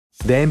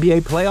The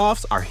NBA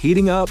playoffs are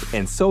heating up,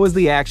 and so is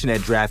the action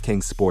at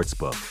DraftKings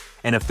Sportsbook,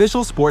 an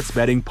official sports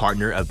betting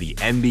partner of the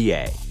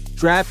NBA.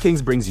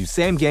 DraftKings brings you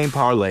same-game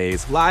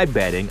parlays, live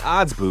betting,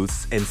 odds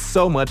boosts, and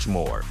so much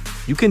more.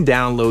 You can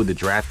download the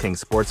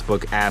DraftKings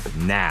Sportsbook app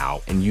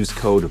now and use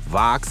code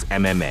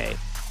VOXMMA.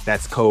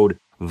 That's code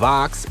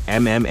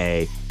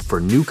VOXMMA for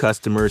new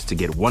customers to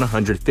get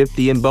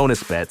 $150 in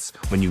bonus bets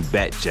when you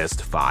bet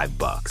just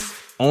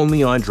 $5.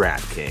 Only on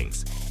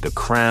DraftKings. The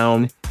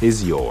crown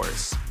is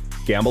yours.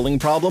 Gambling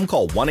problem?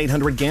 Call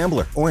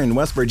 1-800-GAMBLER. Or in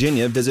West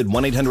Virginia, visit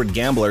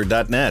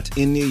 1-800-GAMBLER.net.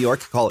 In New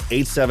York, call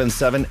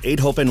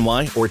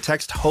 877-8-HOPE-NY or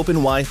text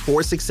HOPE-NY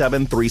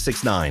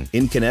 467-369.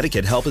 In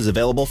Connecticut, help is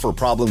available for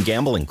problem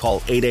gambling.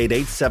 Call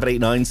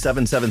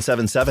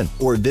 888-789-7777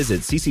 or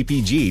visit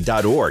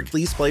ccpg.org.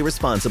 Please play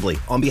responsibly.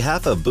 On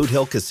behalf of Boot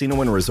Hill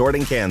Casino and Resort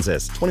in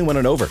Kansas, 21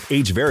 and over.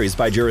 Age varies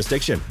by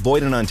jurisdiction.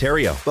 Void in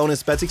Ontario.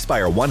 Bonus bets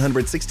expire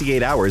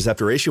 168 hours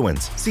after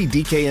issuance. See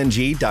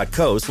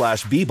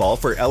dkng.co/bball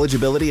for eligibility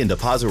and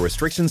deposit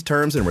restrictions,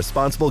 terms, and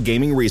responsible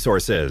gaming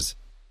resources.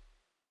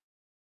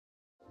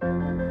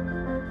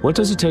 What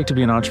does it take to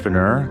be an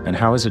entrepreneur, and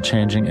how is it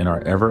changing in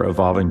our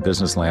ever-evolving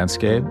business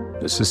landscape?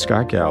 This is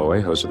Scott Galloway,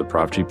 host of the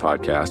Prop G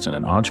podcast and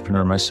an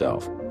entrepreneur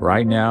myself.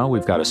 Right now,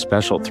 we've got a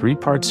special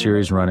 3-part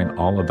series running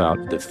all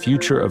about the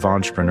future of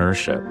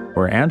entrepreneurship.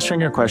 We're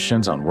answering your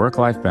questions on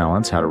work-life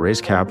balance, how to raise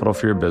capital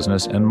for your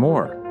business, and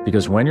more.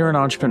 Because when you're an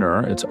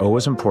entrepreneur, it's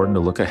always important to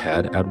look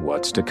ahead at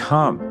what's to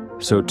come.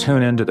 So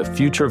tune in to the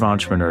Future of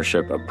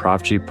Entrepreneurship, a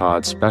Prop G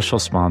Pod special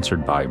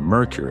sponsored by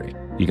Mercury.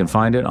 You can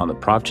find it on the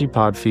Prop G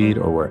Pod feed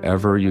or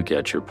wherever you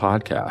get your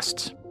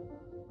podcasts.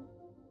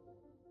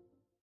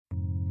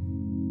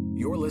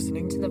 You're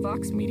listening to the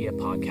Vox Media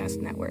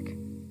Podcast Network.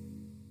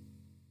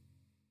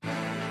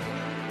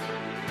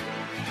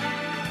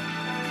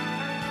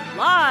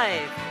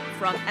 Live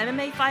from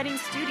MMA Fighting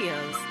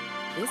Studios,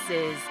 this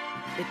is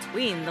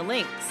Between the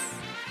Links.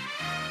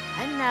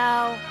 And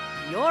now,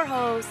 your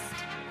host,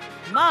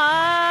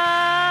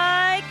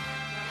 Mike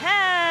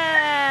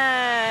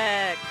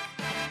Heck.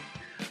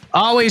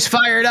 Always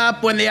fired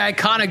up when the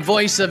iconic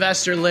voice of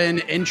Esther Lynn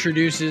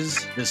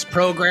introduces this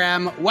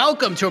program.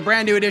 Welcome to a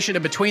brand new edition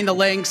of Between the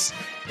Links.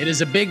 It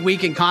is a big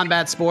week in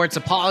combat sports.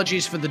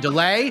 Apologies for the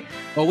delay,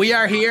 but we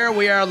are here,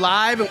 we are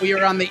live, and we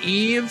are on the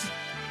eve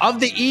of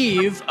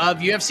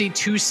UFC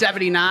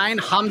 279,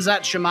 Khamzat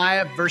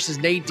Chimaev versus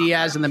Nate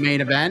Diaz in the main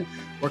event.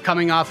 We're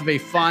coming off of a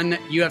fun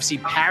UFC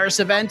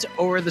Paris event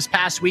over this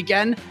past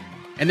weekend,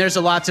 and there's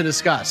a lot to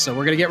discuss. So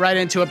we're going to get right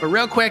into it. But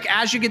real quick,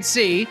 as you can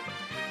see,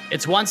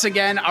 it's once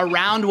again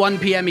around 1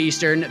 p.m.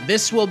 Eastern.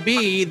 This will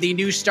be the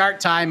new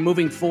start time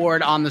moving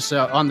forward on the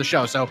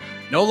show. So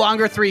no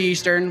longer 3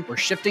 Eastern. We're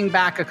shifting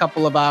back a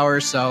couple of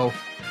hours, so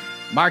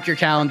mark your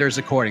calendars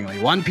accordingly.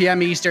 1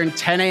 p.m. Eastern,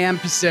 10 a.m.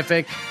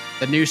 Pacific,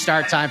 the new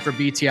start time for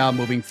BTL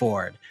moving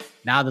forward.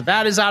 Now that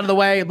that is out of the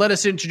way, let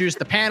us introduce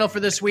the panel for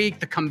this week,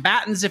 the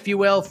combatants, if you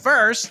will.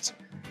 First,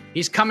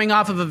 he's coming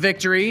off of a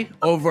victory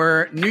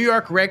over New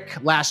York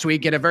Rick last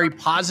week in a very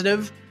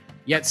positive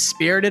yet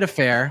spirited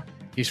affair.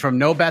 He's from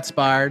No Bets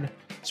Barred.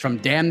 He's from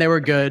Damn They Were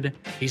Good.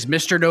 He's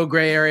Mr. No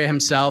Gray Area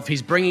himself.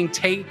 He's bringing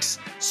takes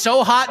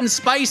so hot and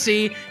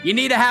spicy, you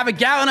need to have a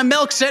gallon of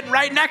milk sitting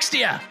right next to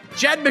you.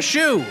 Jed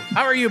Meshew,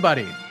 how are you,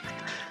 buddy?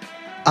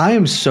 I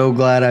am so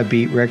glad I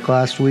beat Rick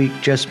last week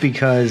just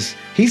because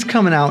he's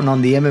coming out and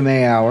on the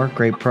MMA Hour,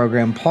 great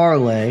program,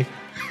 parlay,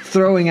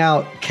 throwing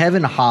out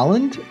Kevin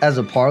Holland as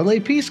a parlay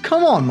piece.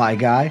 Come on, my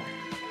guy.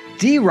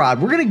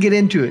 D-Rod, we're going to get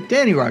into it.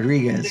 Danny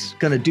Rodriguez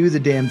going to do the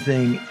damn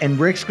thing, and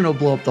Rick's going to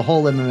blow up the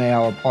whole MMA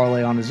Hour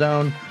parlay on his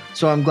own.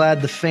 So I'm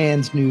glad the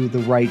fans knew the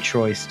right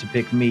choice to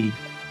pick me,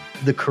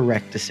 the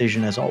correct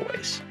decision as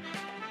always.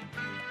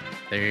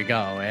 There you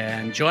go.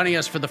 And joining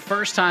us for the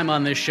first time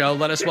on this show,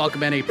 let us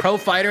welcome in a pro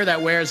fighter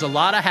that wears a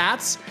lot of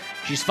hats.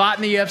 She's fought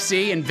in the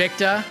UFC,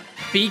 Invicta,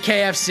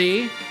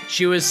 BKFC.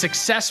 She was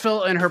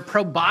successful in her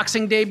pro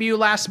boxing debut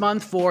last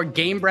month for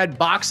Gamebred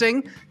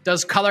Boxing,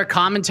 does color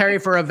commentary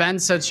for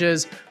events such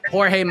as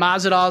Jorge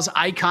Masvidal's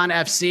Icon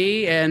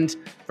FC, and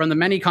from the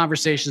many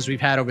conversations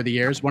we've had over the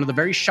years, one of the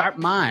very sharp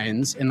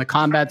minds in the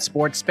combat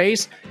sports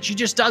space. She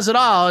just does it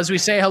all as we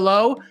say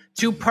hello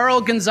to Pearl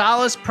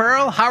Gonzalez.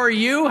 Pearl, how are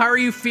you? How are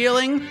you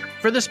feeling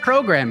for this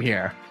program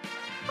here?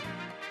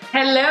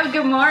 Hello,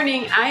 good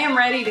morning. I am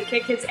ready to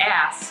kick his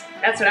ass.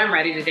 That's what I'm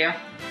ready to do.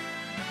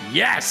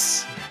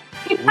 Yes.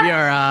 We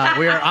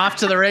are off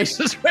to the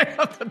races right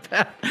off the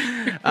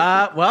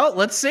bat. Well,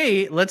 let's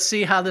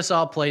see how this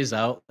all plays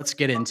out. Let's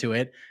get into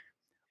it.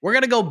 We're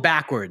going to go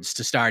backwards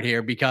to start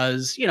here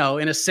because, you know,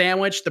 in a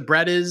sandwich, the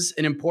bread is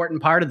an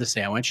important part of the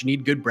sandwich. You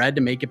need good bread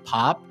to make it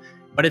pop,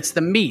 but it's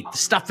the meat, the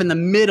stuff in the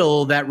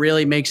middle that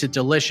really makes it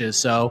delicious.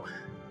 So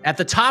at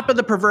the top of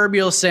the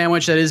proverbial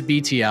sandwich that is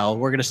BTL,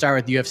 we're going to start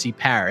with UFC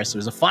Paris. It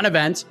was a fun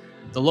event.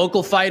 The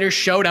local fighters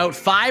showed out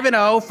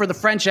 5-0 for the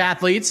French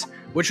athletes,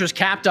 which was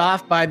capped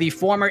off by the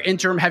former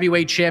interim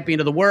heavyweight champion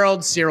of the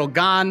world, Cyril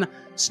Gane,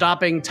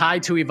 stopping Tai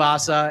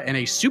Tuivasa in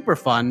a super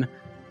fun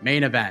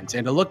main event.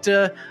 And it looked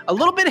a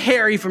little bit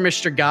hairy for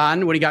Mr.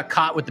 Gane when he got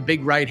caught with the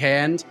big right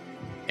hand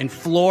and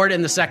floored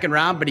in the second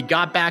round, but he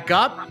got back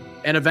up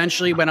and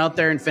eventually went out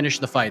there and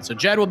finished the fight. So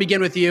Jed, we'll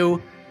begin with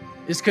you.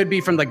 This could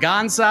be from the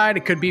Gane side.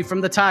 It could be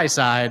from the Ty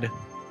side.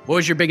 What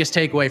was your biggest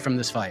takeaway from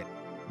this fight?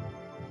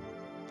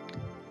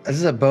 As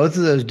I said, both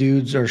of those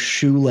dudes are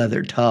shoe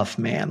leather tough,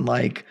 man.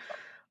 Like,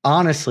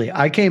 honestly,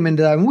 I came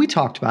into that, and we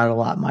talked about it a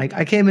lot, Mike.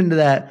 I came into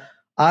that,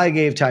 I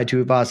gave Tai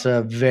Tuivasa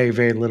a very,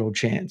 very little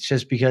chance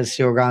just because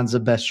Ciryl Gane's the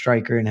best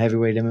striker in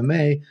heavyweight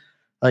MMA,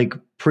 like,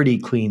 pretty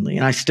cleanly.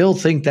 And I still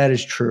think that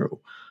is true.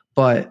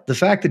 But the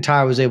fact that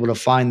Ty was able to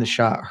find the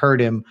shot, hurt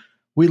him,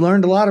 we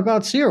learned a lot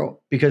about Ciryl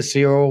because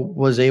Ciryl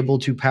was able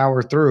to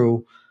power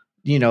through,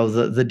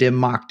 the dim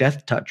mock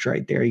death touch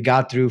right there. He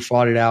got through,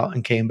 fought it out,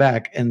 and came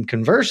back. And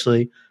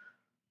conversely,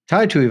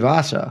 Tai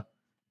Tuivasa,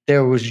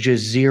 there was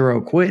just zero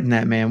quit in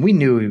that man. We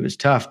knew he was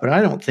tough, but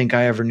I don't think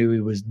I ever knew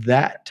he was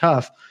that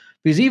tough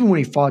because even when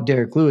he fought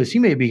Derek Lewis, he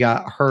maybe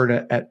got hurt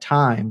at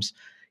times.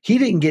 He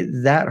didn't get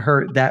that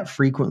hurt that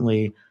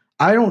frequently.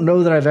 I don't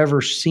know that I've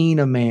ever seen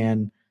a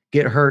man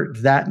get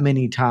hurt that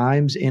many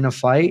times in a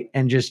fight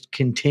and just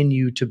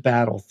continue to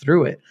battle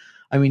through it.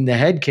 I mean, the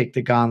head kick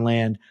that Gane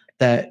landed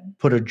that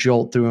put a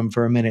jolt through him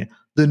for a minute,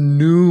 the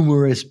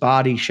numerous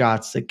body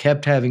shots that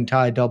kept having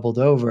Ty doubled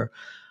over.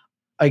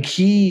 Like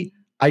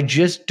I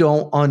just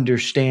don't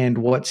understand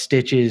what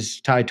stitches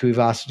Tai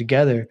Tuivasa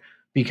together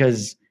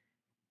because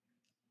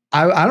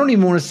I don't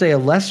even want to say a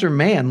lesser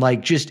man,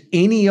 like just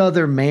any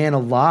other man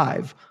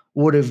alive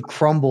would have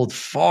crumbled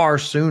far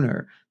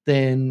sooner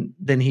than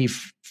he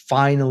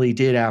finally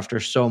did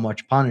after so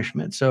much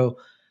punishment. So,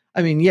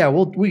 I mean, yeah,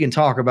 we can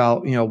talk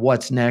about,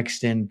 what's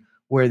next and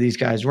where these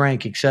guys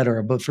rank, et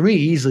cetera. But for me,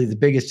 easily the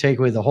biggest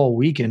takeaway the whole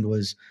weekend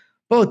was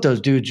both those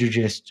dudes are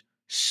just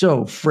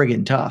so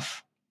friggin'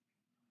 tough.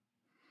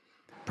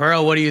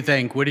 Pearl, what do you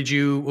think? What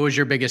was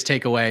your biggest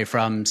takeaway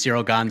from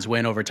Ciryl Gane's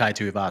win over Tai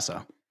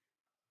Tuivasa?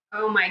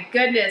 Oh my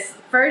goodness.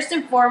 First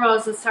and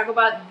foremost, let's talk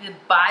about the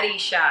body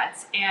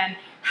shots and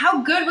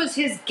how good was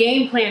his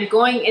game plan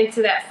going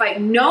into that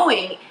fight,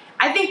 knowing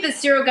I think that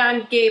Ciryl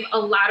Gane gave a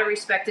lot of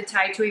respect to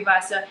Tai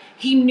Tuivasa.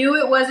 He knew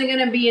it wasn't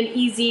going to be an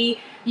easy,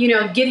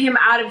 get him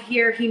out of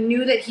here. He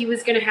knew that he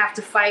was going to have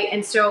to fight.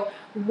 And so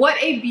what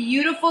a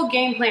beautiful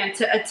game plan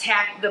to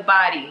attack the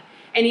body.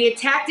 And he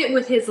attacked it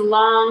with his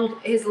long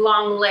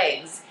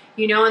legs,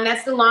 and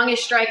that's the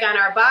longest strike on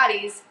our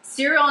bodies.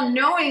 Ciryl,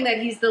 knowing that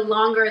he's the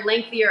longer,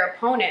 lengthier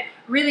opponent,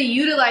 really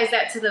utilized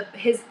that to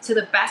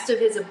the best of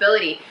his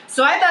ability.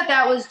 So I thought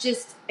that was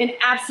just an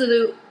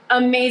absolute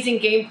amazing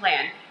game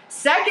plan.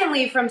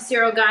 Secondly, from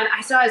Ciryl Gane,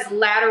 I saw his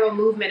lateral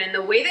movement and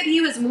the way that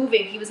he was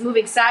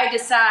moving side to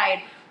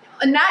side,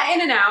 not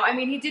in and out. I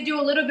mean, he did do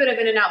a little bit of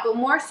in and out, but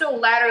more so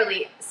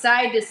laterally,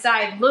 side to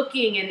side,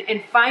 looking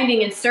and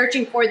finding and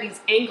searching for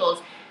these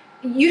angles.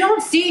 You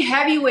don't see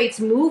heavyweights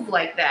move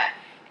like that.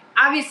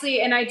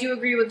 Obviously, and I do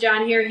agree with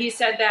John here, he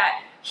said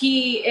that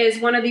he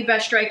is one of the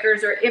best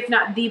strikers, or if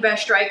not the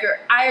best striker.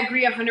 I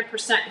agree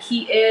 100%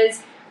 he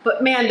is.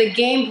 But man, the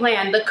game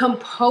plan, the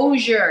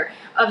composure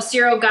of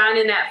Ciryl Gane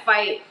in that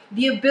fight,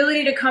 the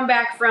ability to come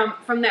back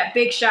from that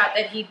big shot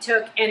that he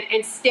took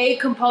and stay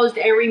composed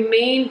and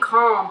remain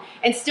calm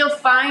and still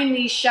find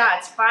these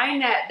shots,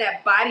 find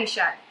that body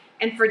shot.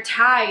 And for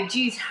Ty,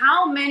 geez,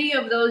 how many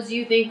of those do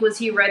you think was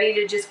he ready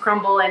to just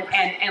crumble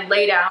and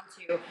lay down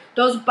to?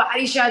 Those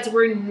body shots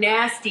were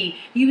nasty.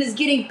 He was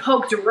getting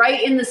poked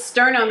right in the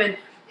sternum. And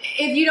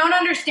if you don't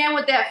understand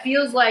what that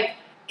feels like,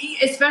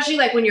 especially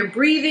like when you're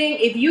breathing,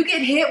 if you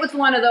get hit with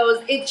one of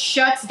those, it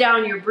shuts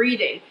down your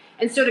breathing.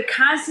 And so to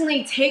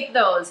constantly take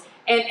those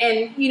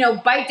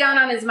and bite down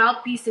on his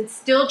mouthpiece and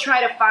still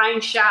try to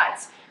find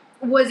shots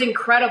was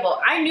incredible.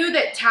 I knew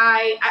that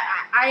Ty,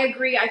 I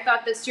agree, I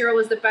thought that Ciryl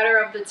was the better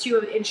of the two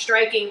in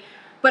striking,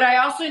 but I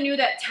also knew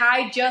that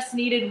Ty just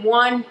needed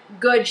one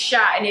good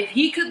shot. And if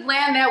he could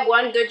land that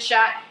one good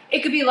shot,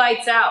 it could be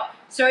lights out.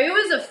 So it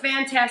was a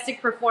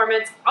fantastic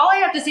performance. All I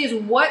have to say is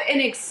what an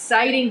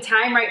exciting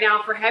time right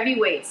now for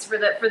heavyweights, for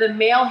the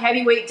male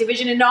heavyweight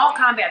division in all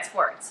combat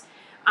sports.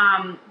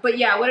 But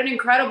yeah, what an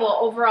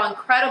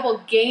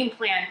incredible game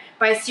plan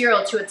by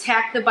Ciryl to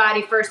attack the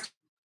body first,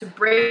 to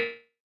break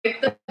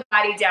the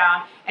body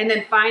down, and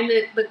then find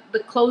the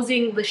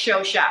closing the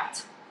show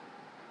shot.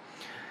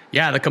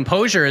 Yeah, the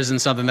composure isn't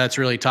something that's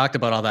really talked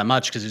about all that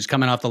much because he's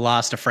coming off the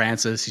loss to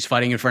Francis. He's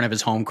fighting in front of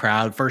his home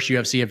crowd, first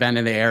UFC event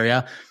in the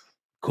area.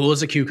 Cool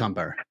as a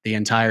cucumber the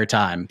entire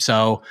time.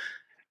 So,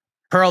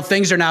 Pearl,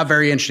 things are now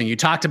very interesting. You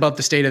talked about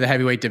the state of the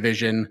heavyweight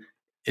division.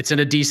 It's in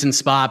a decent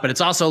spot, but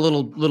it's also a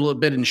little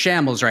bit in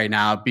shambles right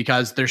now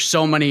because there's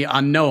so many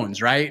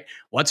unknowns, right?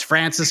 What's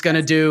Francis going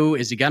to do?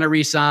 Is he going to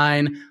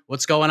resign?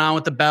 What's going on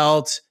with the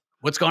belt?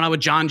 What's going on with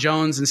John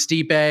Jones and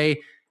Stipe?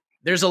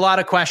 There's a lot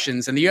of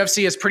questions, and the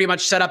UFC has pretty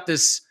much set up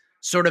this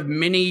sort of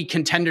mini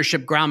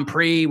contendership Grand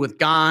Prix with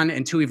Gane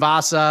and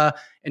Tuivasa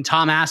and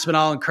Tom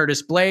Aspinall and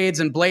Curtis Blades.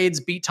 And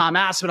Blades beat Tom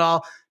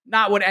Aspinall.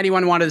 Not what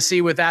anyone wanted to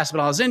see with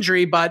Aspinall's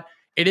injury, but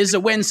it is a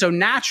win. So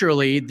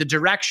naturally, the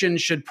direction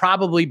should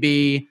probably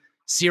be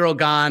Ciryl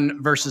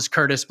Gane versus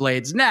Curtis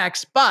Blades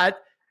next.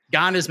 But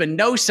Gane has been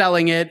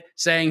no-selling it,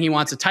 saying he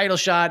wants a title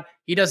shot.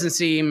 he doesn't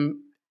seem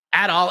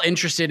at all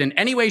interested in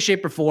any way,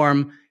 shape, or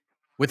form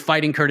with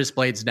fighting Curtis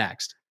Blades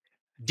next.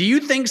 Do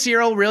you think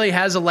Cyril really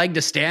has a leg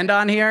to stand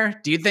on here?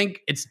 Do you think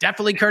it's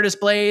definitely Curtis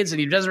Blades and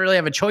he doesn't really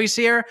have a choice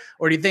here?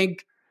 Or do you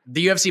think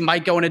the UFC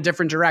might go in a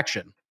different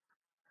direction?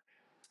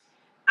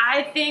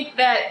 I think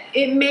that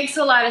it makes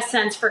a lot of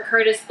sense for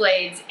Curtis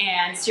Blades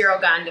and Cyril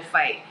Gane to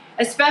fight,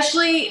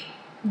 especially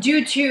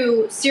due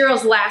to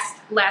Cyril's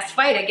last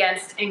fight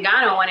against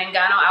Ngannou when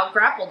Ngannou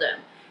out-grappled him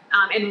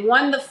and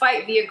won the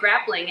fight via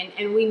grappling.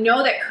 And we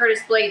know that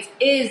Curtis Blades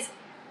is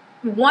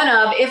one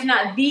of, if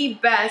not the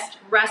best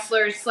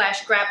wrestlers /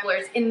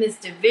 grapplers in this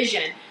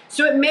division.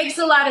 So it makes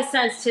a lot of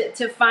sense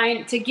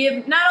to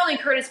give not only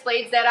Curtis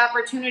Blades that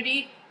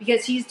opportunity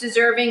because he's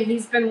deserving,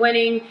 he's been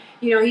winning,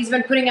 he's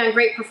been putting on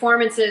great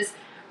performances,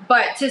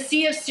 but to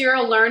see if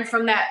Cyril learned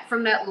from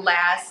that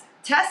last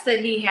test that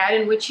he had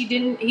in which he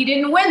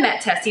didn't win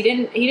that test. He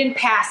didn't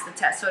pass the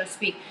test, so to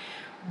speak.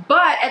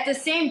 But at the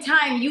same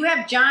time, you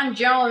have Jon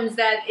Jones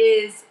that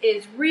is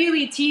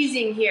really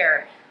teasing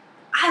here.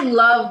 I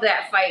love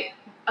that fight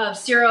of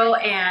Cyril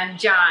and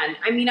Jon.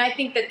 I mean, I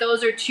think that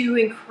those are two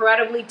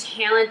incredibly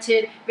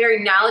talented,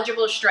 very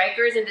knowledgeable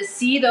strikers, and to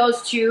see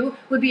those two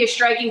would be a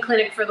striking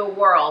clinic for the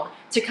world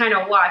to kind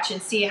of watch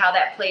and see how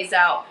that plays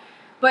out.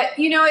 But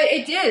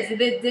it is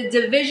the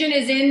division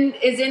is in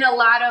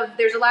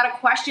there's a lot of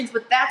questions,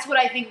 but that's what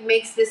I think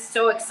makes this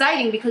so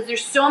exciting because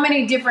there's so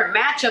many different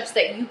matchups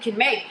that you can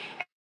make.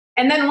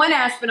 And then when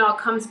Aspinall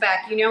comes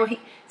back,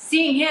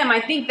 seeing him, I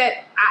think that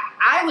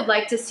I would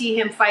like to see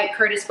him fight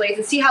Curtis Blades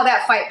and see how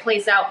that fight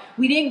plays out.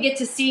 We didn't get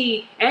to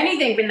see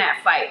anything in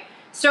that fight.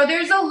 So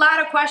there's a lot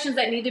of questions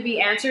that need to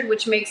be answered,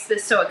 which makes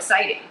this so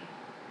exciting.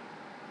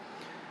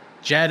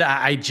 Jed,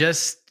 I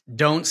just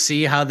don't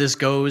see how this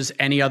goes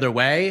any other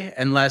way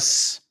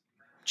unless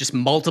just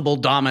multiple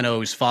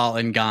dominoes fall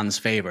in Gane's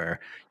favor.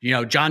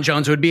 Jon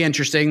Jones would be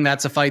interesting.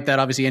 That's a fight that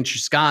obviously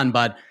interests Gane,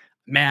 but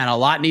man, a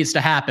lot needs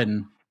to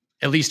happen,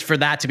 at least for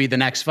that to be the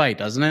next fight,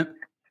 doesn't it?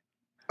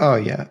 Oh,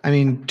 yeah. I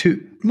mean,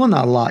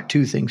 not a lot.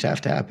 Two things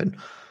have to happen.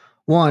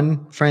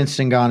 One, Francis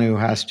Ngannou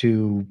has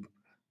to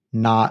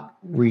not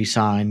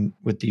re-sign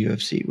with the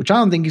UFC, which I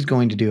don't think he's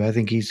going to do. I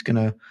think he's going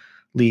to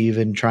leave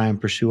and try and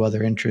pursue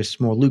other interests,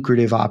 more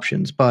lucrative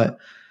options. But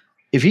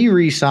if he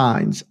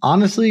re-signs,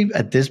 honestly,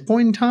 at this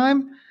point in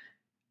time,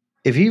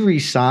 if he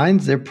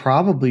re-signs, they're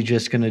probably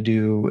just going to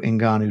do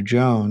Ngannou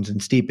Jones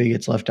and Stipe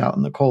gets left out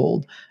in the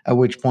cold, at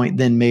which point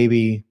then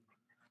maybe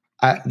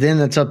then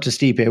that's up to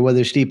Stipe,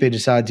 whether Stipe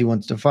decides he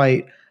wants to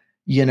fight.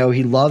 He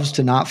loves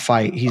to not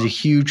fight. He's a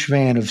huge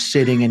fan of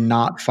sitting and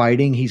not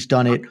fighting. He's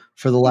done it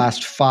for the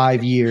last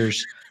 5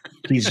 years.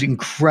 He's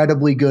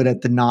incredibly good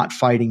at the not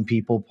fighting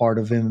people part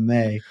of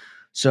MMA.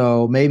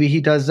 So maybe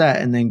he does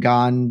that, and then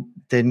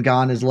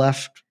Gane is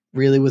left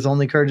really with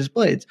only Curtis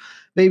Blades.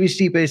 Maybe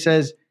Stipe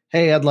says,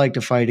 hey, I'd like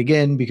to fight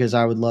again because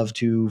I would love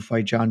to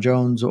fight Jon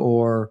Jones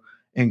or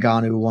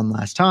Ngannou one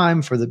last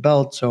time for the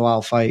belt, so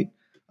I'll fight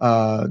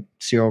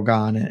Cyril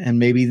Gane, and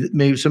maybe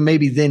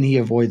then he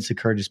avoids the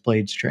Curtis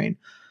Blades train.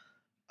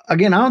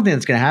 Again, I don't think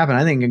it's going to happen.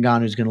 I think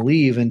Ngannou is going to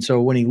leave, and so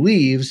when he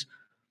leaves,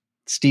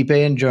 Stipe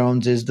and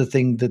Jones is the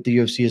thing that the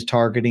UFC is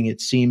targeting.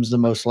 It seems the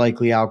most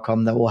likely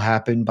outcome that will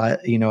happen by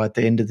at the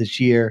end of this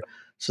year.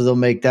 So they'll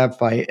make that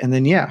fight, and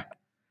then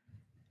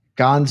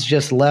Gane's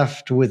just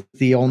left with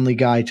the only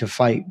guy to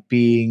fight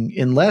being,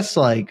 unless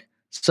like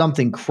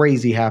something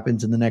crazy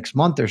happens in the next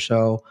month or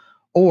so,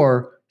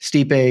 or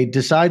Stipe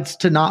decides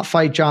to not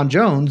fight Jon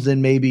Jones,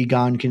 then maybe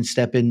Gane can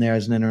step in there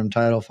as an interim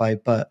title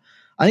fight. But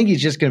I think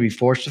he's just going to be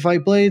forced to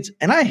fight Blades,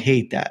 and I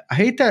hate that. I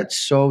hate that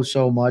so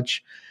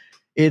much.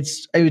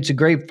 It's a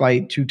great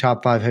fight, 2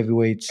 top 5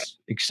 heavyweights,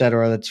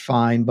 etc. That's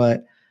fine,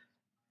 but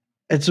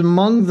it's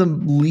among the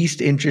least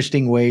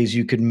interesting ways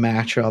you could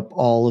match up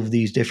all of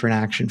these different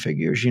action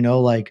figures.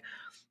 Like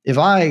if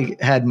I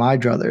had my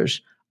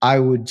druthers, I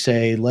would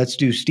say let's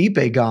do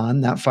Stipe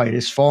Gane. That fight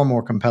is far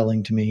more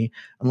compelling to me,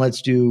 and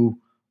let's do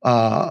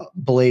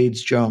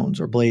Blades Jones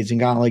or Blades and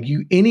Gane. Like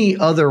any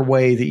other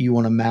way that you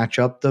want to match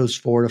up those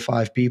 4 to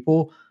 5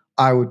 people,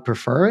 I would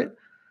prefer it.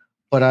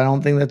 But I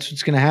don't think that's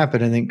what's going to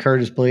happen. I think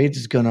Curtis Blades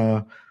is going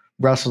to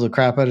wrestle the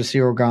crap out of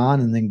Cyril Gane,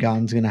 and then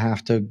Gane's going to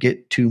have to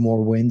get 2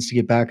 more wins to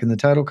get back in the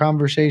title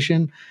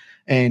conversation.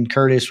 And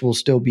Curtis will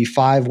still be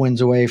 5 wins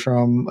away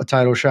from a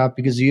title shot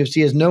because the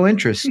UFC has no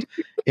interest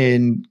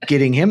in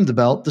getting him the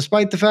belt,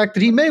 despite the fact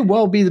that he may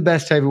well be the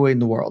best heavyweight in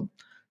the world.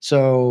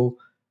 So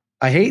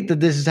I hate that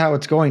this is how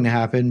it's going to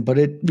happen, but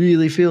it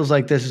really feels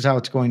like this is how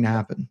it's going to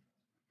happen.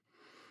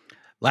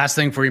 Last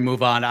thing before we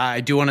move on, I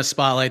do want to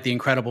spotlight the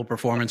incredible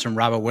performance from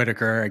Robert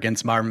Whittaker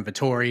against Marvin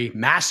Vettori.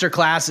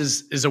 Masterclass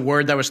is a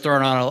word that was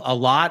thrown on a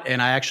lot,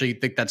 and I actually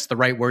think that's the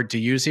right word to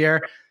use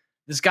here.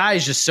 This guy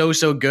is just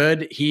so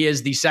good. He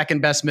is the second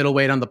best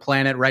middleweight on the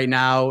planet right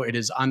now. It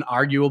is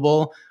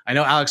unarguable. I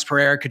know Alex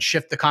Pereira could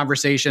shift the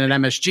conversation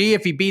at MSG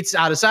if he beats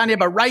Adesanya,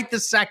 but right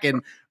this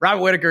second,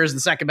 Robert Whittaker is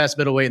the second best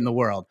middleweight in the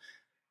world.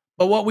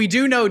 But what we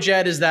do know,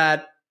 Jed, is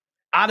that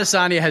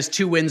Adesanya has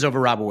 2 wins over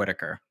Robert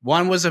Whittaker.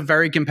 One was a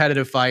very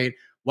competitive fight.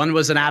 One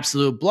was an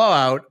absolute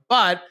blowout.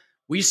 But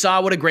we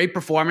saw what a great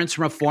performance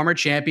from a former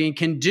champion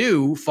can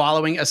do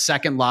following a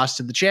second loss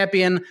to the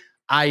champion,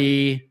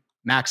 i.e.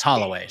 Max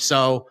Holloway.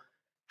 So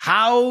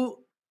how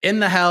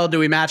in the hell do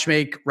we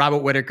matchmake Robert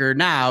Whittaker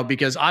now?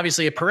 Because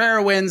obviously if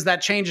Pereira wins,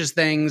 that changes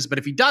things. But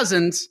if he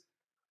doesn't,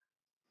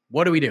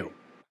 what do we do?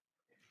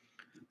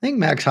 I think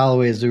Max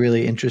Holloway is a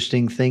really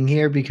interesting thing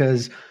here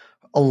because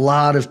a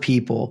lot of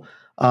people,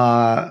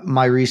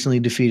 my recently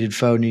defeated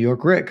foe, New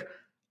York Rick,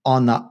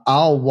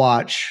 I'll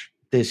watch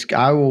this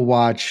guy. I will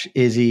watch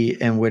Izzy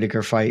and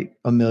Whittaker fight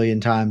a million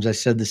times. I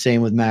said the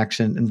same with Max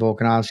and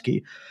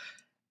Volkanovski.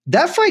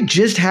 That fight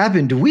just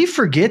happened. Do we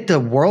forget the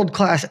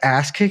world-class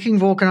ass-kicking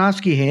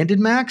Volkanovski handed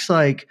Max?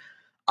 Like,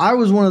 I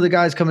was one of the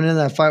guys coming into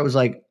that fight was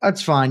like,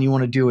 that's fine. You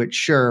want to do it?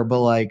 Sure. But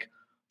like,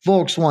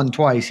 Volk's won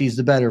twice. He's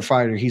the better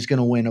fighter. He's going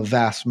to win a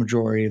vast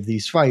majority of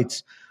these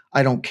fights.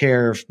 I don't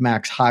care if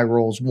Max high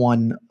rolls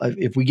one.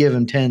 If we give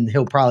him 10,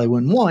 he'll probably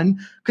win one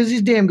because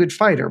he's a damn good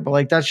fighter. But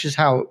like, this is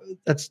how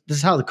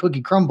the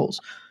cookie crumbles.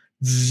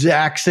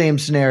 Exact same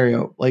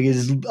scenario. Like,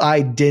 it's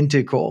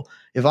identical.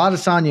 If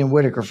Adesanya and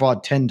Whittaker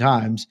fought 10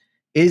 times,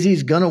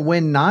 Izzy's going to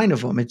win 9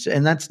 of them.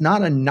 And that's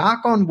not a knock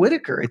on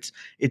Whittaker.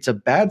 It's a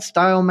bad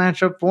style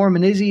matchup for him.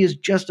 And Izzy is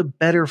just a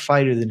better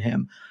fighter than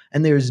him.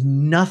 And there's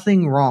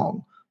nothing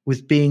wrong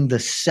with being the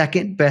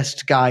second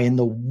best guy in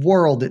the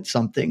world at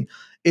something.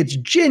 It's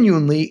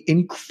genuinely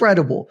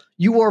incredible.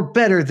 You are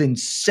better than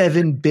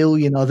 7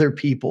 billion other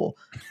people.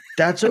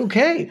 That's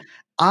okay.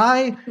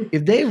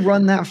 If they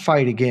run that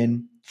fight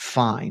again,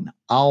 fine.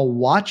 I'll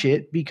watch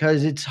it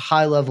because it's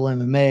high-level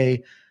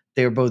MMA.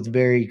 They're both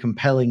very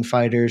compelling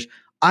fighters.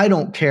 I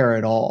don't care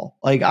at all.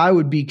 Like, I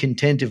would be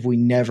content if we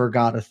never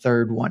got a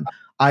third one.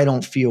 I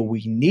don't feel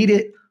we need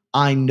it.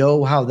 I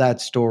know how that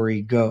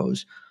story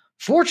goes.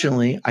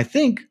 Fortunately, I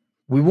think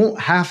we won't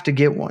have to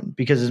get one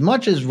because as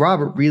much as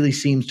Robert really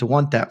seems to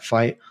want that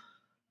fight,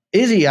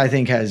 Izzy, I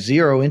think, has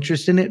zero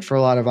interest in it for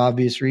a lot of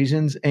obvious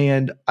reasons.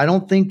 And I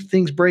don't think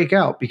things break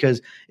out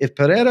because if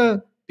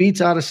Pereira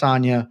beats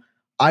Adesanya,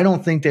 I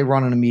don't think they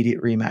run an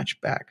immediate rematch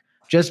back.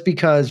 Just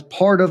because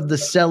part of the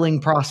selling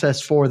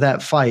process for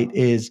that fight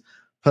is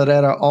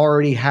Pereira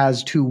already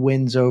has 2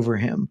 wins over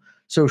him.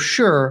 So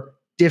sure,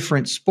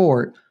 different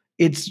sport.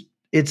 It's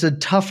a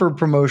tougher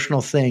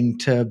promotional thing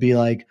to be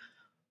like,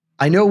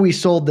 I know we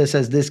sold this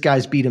as this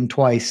guy's beat him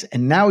twice,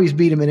 and now he's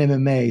beat him in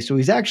MMA. So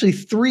he's actually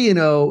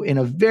 3-0 in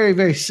a very,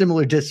 very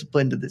similar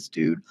discipline to this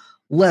dude.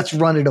 Let's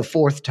run it a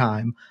 4th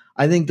time.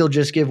 I think they'll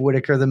just give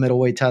Whittaker the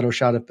middleweight title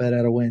shot if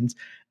Pereira wins.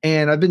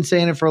 And I've been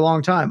saying it for a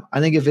long time.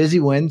 I think if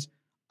Izzy wins,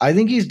 I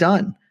think he's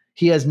done.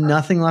 He has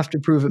nothing left to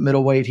prove at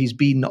middleweight. He's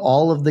beaten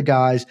all of the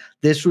guys.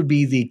 This would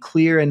be the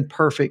clear and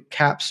perfect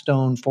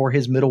capstone for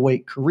his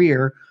middleweight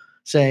career,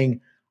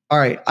 saying, all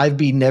right, I've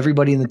beaten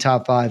everybody in the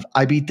top 5.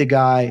 I beat the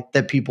guy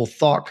that people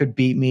thought could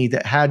beat me,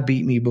 that had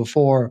beat me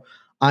before.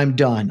 I'm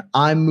done.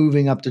 I'm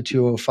moving up to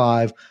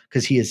 205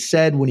 because he has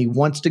said when he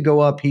wants to go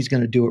up, he's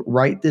going to do it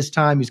right this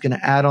time. He's going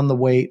to add on the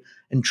weight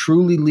and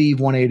truly leave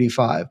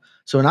 185.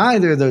 So in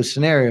either of those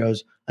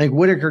scenarios, I think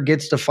Whittaker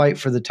gets to fight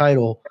for the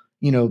title,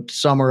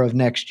 summer of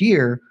next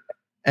year,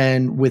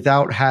 and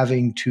without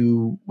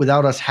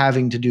us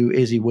having to do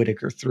Izzy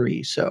Whittaker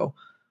 3. So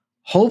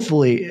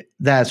hopefully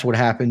that's what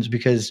happens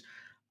because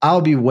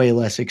I'll be way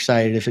less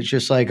excited if it's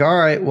just like, all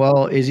right,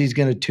 well, Izzy's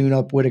going to tune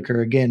up Whittaker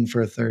again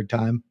for a 3rd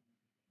time.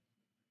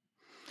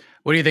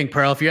 What do you think,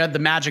 Pearl? If you had the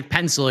magic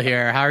pencil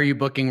here, how are you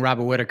booking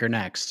Robert Whittaker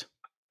next?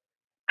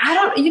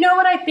 You know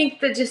what I think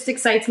that just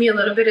excites me a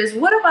little bit is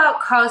what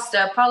about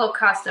Paulo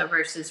Costa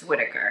versus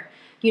Whittaker?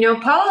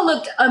 Paulo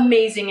looked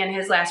amazing in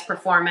his last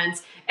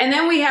performance. And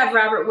then we have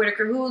Robert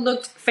Whittaker, who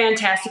looked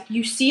fantastic.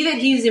 You see that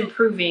he's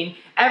improving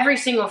every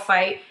single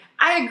fight.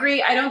 I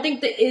agree. I don't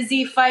think the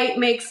Izzy fight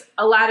makes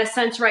a lot of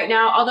sense right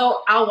now,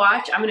 although I'll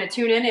watch. I'm going to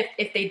tune in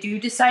if they do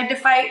decide to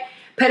fight.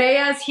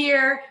 Pereira's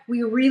here.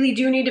 We really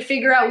do need to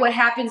figure out what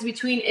happens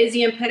between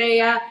Izzy and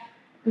Pereira.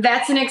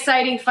 That's an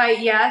exciting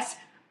fight, yes.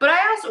 But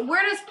I also,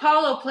 where does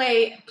Paulo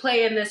play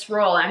in this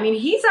role? I mean,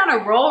 he's on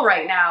a roll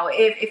right now.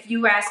 If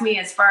you ask me,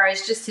 as far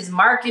as just his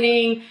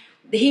marketing,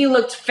 he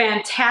looked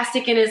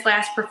fantastic in his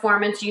last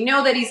performance. You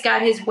know that he's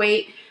got his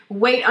weight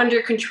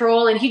under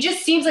control, and he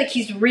just seems like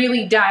he's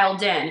really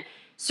dialed in.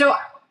 So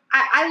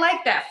I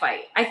like that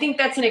fight. I think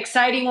that's an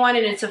exciting one,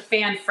 and it's a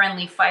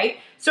fan-friendly fight.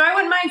 So I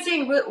wouldn't mind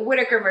seeing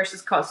Whittaker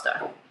versus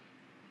Costa.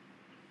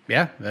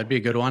 Yeah, that'd be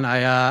a good one.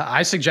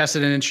 I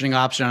suggested an interesting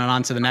option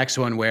on to the next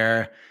one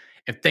where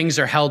if things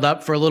are held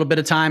up for a little bit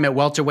of time at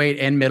welterweight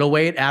and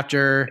middleweight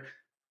after,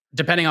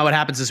 depending on what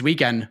happens this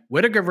weekend,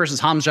 Whittaker versus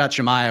Khamzat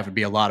Chimaev would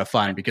be a lot of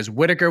fun because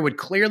Whittaker would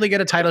clearly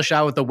get a title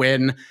shot with a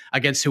win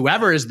against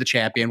whoever is the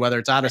champion, whether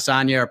it's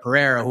Adesanya or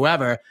Pereira or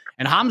whoever.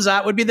 And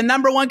Khamzat would be the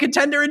number 1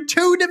 contender in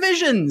 2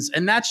 divisions.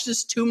 And that's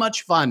just too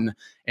much fun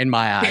in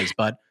my eyes.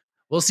 But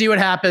we'll see what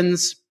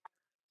happens.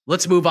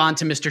 Let's move on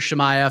to Mr.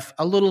 Chimaev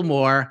a little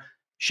more,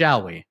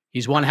 shall we?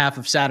 He's one half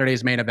of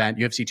Saturday's main event,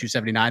 UFC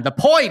 279. The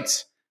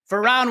point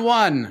for round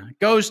 1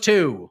 goes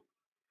to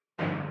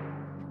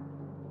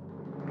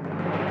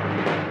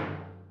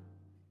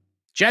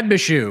Jed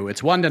Bashu.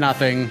 It's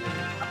 1-0.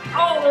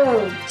 Oh,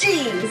 Oh,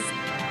 jeez.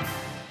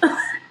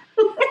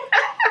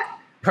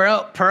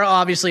 Pearl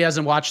obviously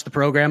hasn't watched the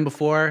program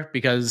before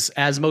because,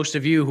 as most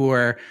of you who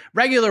are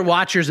regular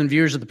watchers and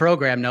viewers of the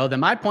program know, that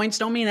my points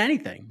don't mean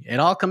anything. It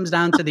all comes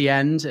down to the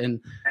end, and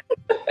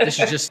this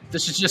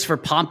is just for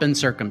pomp and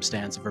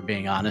circumstance, if we're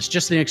being honest.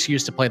 Just an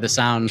excuse to play the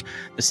sound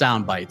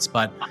bites.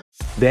 But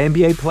the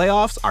NBA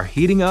playoffs are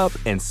heating up,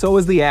 and so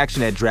is the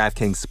action at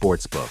DraftKings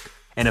Sportsbook,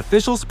 an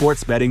official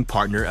sports betting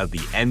partner of the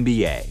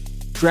NBA.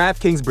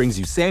 DraftKings brings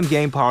you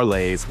same-game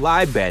parlays,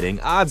 live betting,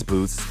 odds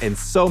boosts, and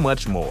so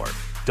much more.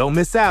 Don't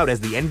miss out as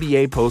the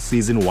NBA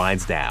postseason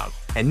winds down.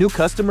 And new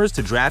customers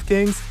to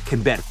DraftKings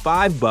can bet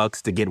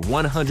 $5 to get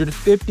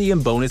 $150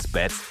 in bonus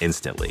bets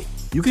instantly.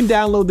 You can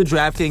download the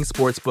DraftKings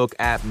Sportsbook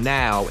app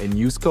now and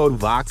use code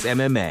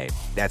VOXMMA.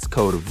 That's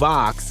code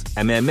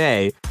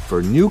VOXMMA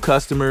for new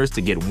customers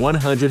to get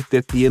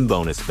 $150 in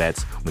bonus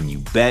bets when you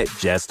bet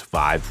just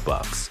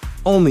 $5.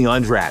 Only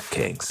on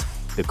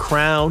DraftKings. The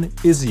crown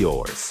is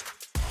yours.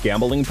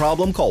 Gambling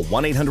problem? Call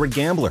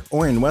 1-800-GAMBLER.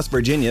 Or in West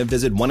Virginia,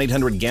 visit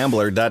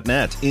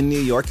 1-800-GAMBLER.net. In New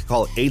York,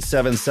 call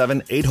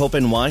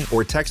 877-8-HOPE-NY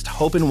or text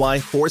HOPE-NY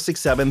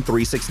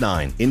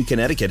 467-369. In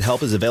Connecticut,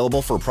 help is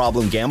available for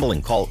problem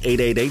gambling. Call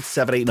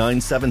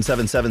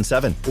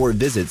 888-789-7777 or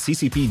visit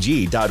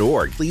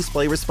ccpg.org. Please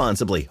play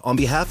responsibly. On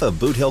behalf of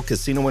Boot Hill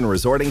Casino and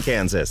Resort in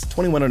Kansas,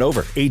 21 and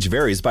over. Age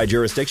varies by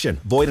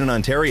jurisdiction. Void in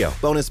Ontario.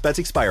 Bonus bets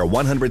expire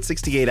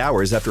 168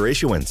 hours after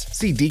issuance.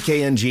 See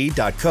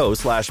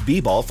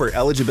dkng.co/bball for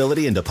eligibility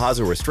and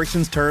deposit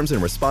restrictions, terms, and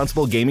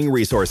responsible gaming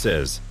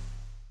resources.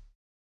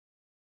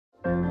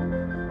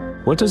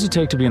 What does it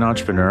take to be an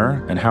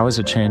entrepreneur, and how is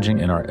it changing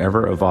in our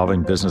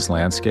ever-evolving business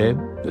landscape?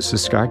 This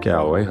is Scott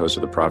Galloway, host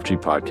of the Prop G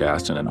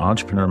podcast and an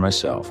entrepreneur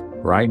myself.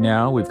 Right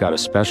now, we've got a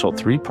special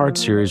 3-part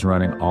series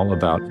running all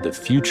about the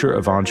future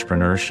of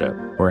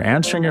entrepreneurship. We're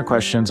answering your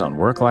questions on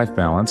work-life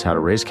balance, how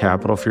to raise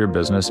capital for your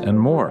business, and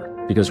more.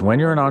 Because when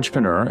you're an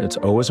entrepreneur, it's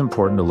always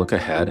important to look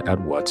ahead at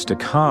what's to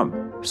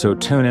come. So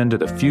tune in to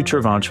the Future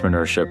of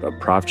Entrepreneurship, a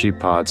Prop G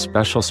Pod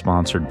special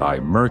sponsored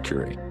by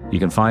Mercury. You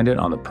can find it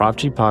on the Prop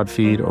G Pod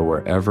feed or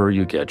wherever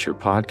you get your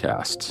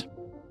podcasts.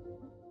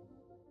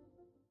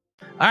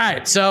 all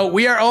right, so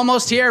we are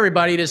almost here,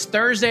 everybody. It is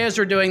Thursday as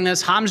we're doing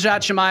this.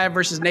 Khamzat Chimaev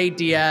versus Nate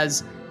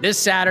Diaz this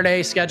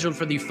Saturday, scheduled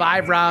for the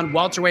 5-round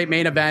welterweight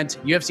main event,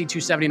 UFC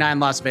 279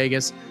 Las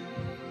Vegas.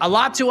 A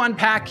lot to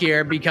unpack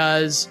here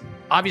because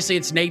obviously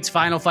it's Nate's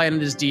final fight in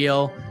this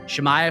deal.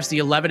 Chimaev's the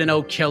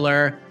 11-0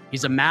 killer.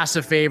 He's a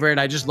massive favorite.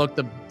 I just looked,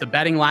 the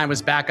betting line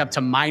was back up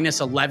to minus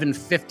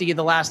 1150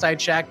 the last I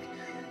checked.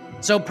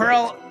 So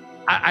Pearl,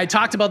 I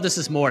talked about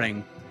this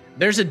morning.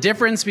 There's a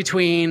difference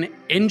between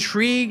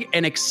intrigue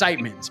and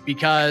excitement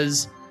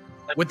because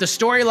with the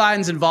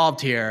storylines involved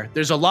here,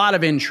 there's a lot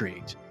of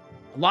intrigue.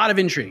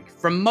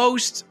 From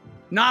most,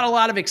 not a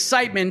lot of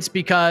excitement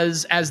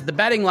because as the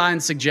betting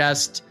lines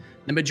suggest,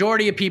 the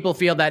majority of people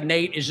feel that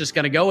Nate is just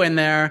going to go in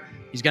there,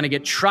 he's going to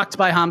get trucked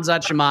by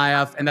Khamzat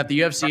Chimaev, and that the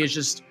UFC is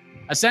just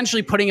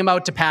essentially putting him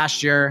out to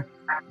pasture.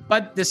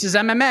 But this is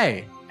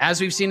MMA. As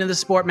we've seen in the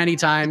sport many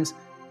times,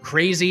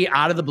 crazy,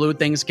 out of the blue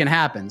things can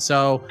happen.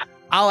 So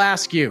I'll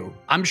ask you,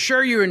 I'm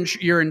sure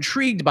you're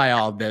intrigued by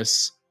all of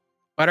this,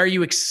 but are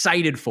you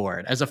excited for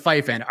it as a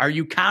fight fan? Are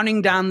you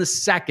counting down the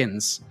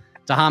seconds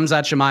to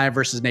Khamzat Chimaev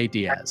versus Nate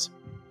Diaz?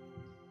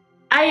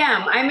 I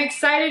am. I'm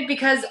excited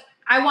because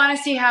I want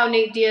to see how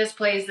Nate Diaz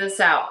plays this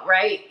out,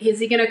 right? Is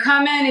he going to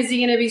come in? Is he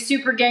going to be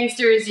super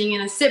gangster? Is he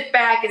going to sit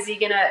back? Is he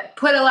going to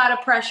put a lot of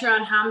pressure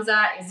on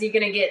Khamzat? Is he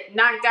going to get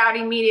knocked out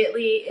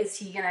immediately? Is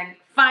he going to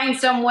find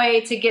some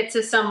way to get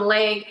to some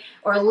leg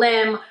or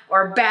limb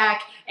or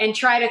back and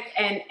try to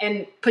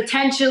and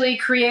potentially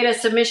create a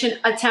submission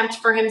attempt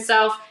for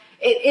himself?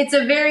 It's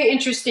a very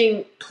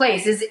interesting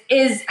place.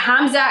 Is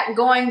Khamzat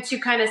going to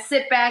kind of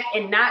sit back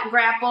and not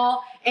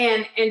grapple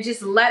and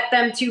just let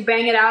them two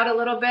bang it out a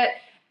little bit?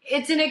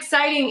 It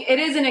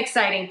is an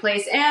exciting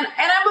place. And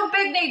I'm a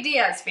big Nate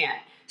Diaz fan.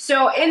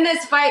 So in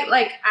this fight,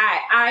 like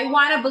I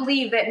want to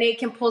believe that Nate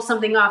can pull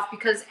something off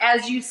because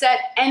as you said,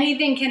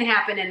 anything can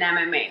happen in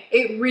MMA.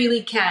 It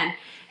really can.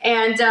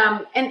 And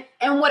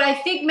what I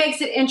think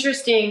makes it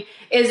interesting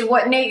is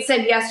what Nate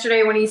said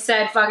yesterday when he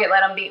said, fuck it,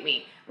 let him beat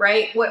me,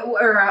 right?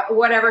 Or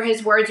whatever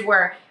his words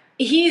were.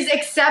 He's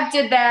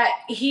accepted that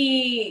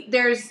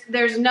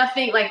there's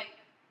nothing, like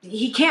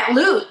he can't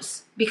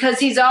lose because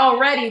he's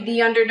already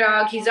the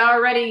underdog. He's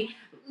already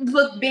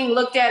being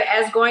looked at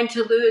as going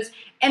to lose.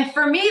 And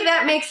for me,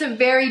 that makes a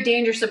very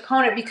dangerous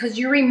opponent because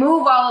you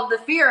remove all of the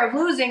fear of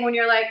losing when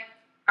you're like,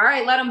 all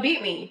right, let him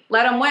beat me.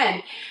 Let him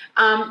win.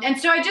 And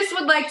so I just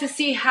would like to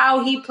see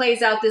how he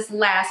plays out this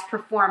last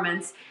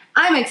performance.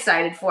 I'm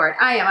excited for it.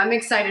 I am. I'm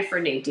excited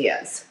for Nate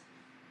Diaz.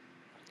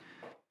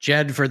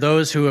 Jed, for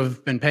those who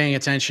have been paying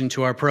attention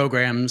to our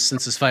programs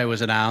since this fight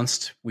was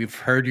announced, we've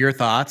heard your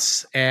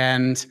thoughts.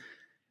 And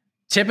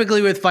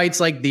typically with fights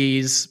like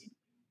these,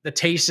 the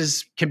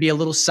taste can be a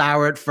little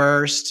sour at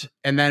first,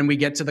 and then we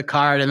get to the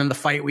card, and then the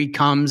fight week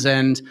comes,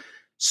 and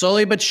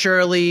slowly but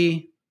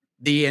surely,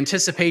 the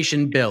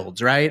anticipation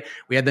builds, right?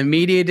 We had the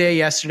media day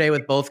yesterday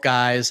with both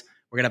guys.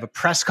 We're going to have a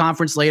press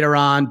conference later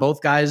on.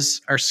 Both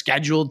guys are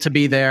scheduled to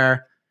be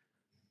there.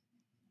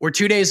 We're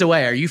 2 days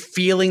away. Are you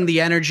feeling the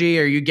energy?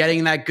 Are you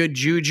getting that good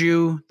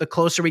juju the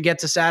closer we get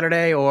to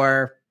Saturday,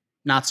 or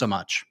not so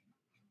much?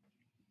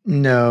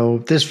 No,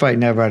 this fight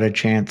never had a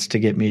chance to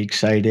get me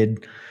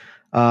excited.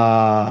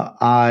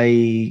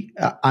 I'm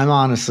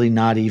honestly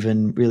not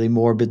even really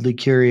morbidly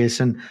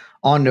curious. And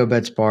on No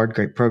Bets Barred,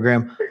 great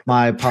program,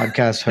 my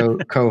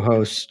podcast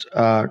co-host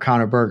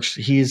Connor Burks,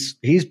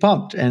 he's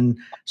pumped, and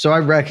so I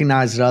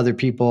recognize that other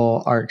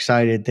people are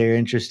excited. They're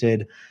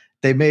interested.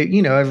 They may,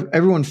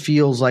 everyone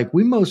feels like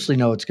we mostly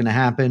know what's going to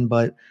happen,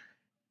 but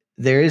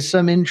there is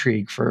some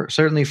intrigue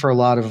certainly for a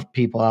lot of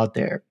people out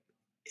there.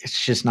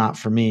 It's just not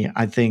for me.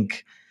 I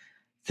think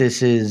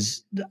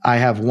I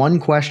have one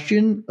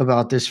question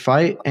about this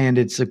fight, and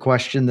it's a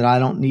question that I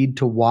don't need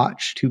to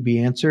watch to be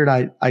answered.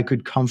 I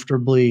could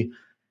comfortably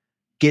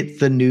get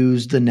the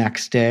news the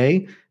next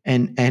day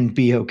and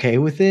be okay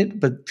with it.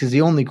 But because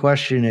the only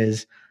question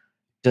is,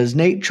 does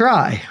Nate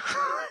try?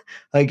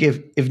 Like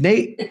if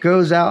Nate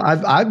goes out,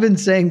 I've been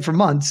saying for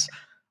months,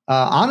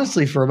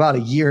 honestly for about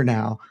a year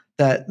now,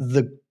 that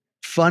the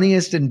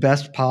funniest and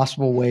best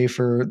possible way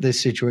for this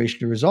situation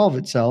to resolve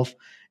itself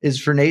is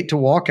for Nate to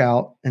walk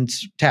out and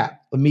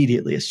tap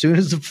immediately. As soon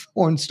as the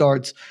horn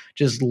starts,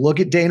 just look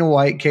at Dana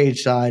White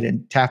cage side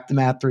and tap the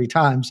mat 3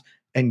 times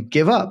and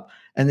give up.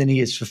 And then he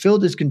has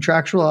fulfilled his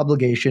contractual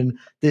obligation.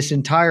 This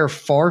entire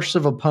farce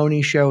of a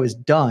pony show is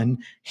done.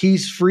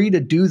 He's free to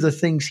do the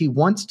things he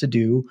wants to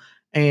do,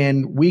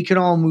 and we can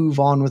all move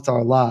on with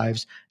our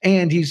lives.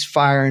 And he's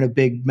firing a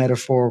big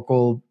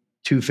metaphorical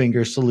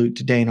 2-finger salute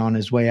to Dana on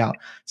his way out.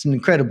 It's an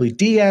incredibly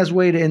Diaz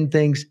way to end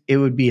things. It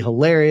would be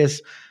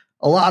hilarious.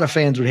 A lot of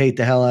fans would hate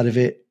the hell out of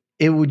it.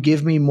 It would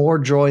give me more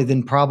joy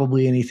than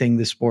probably anything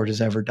this sport has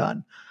ever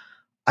done.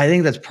 I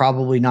think that's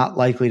probably not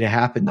likely to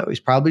happen, though. He's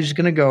probably just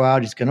going to go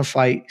out. He's going to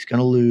fight. He's going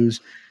to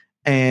lose.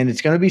 And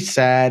it's going to be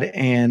sad.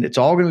 And it's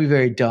all going to be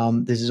very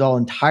dumb. This is all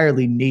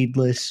entirely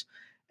needless.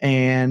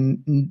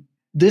 And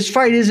this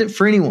fight isn't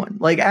for anyone.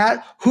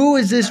 Who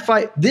is this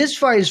fight? This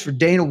fight is for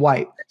Dana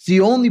White. It's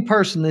the only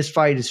person this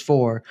fight is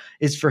for.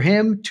 Is for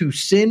him to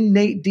send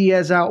Nate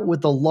Diaz out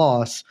with a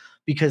loss,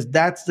 because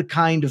that's the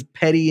kind of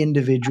petty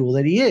individual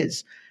that he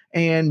is.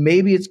 And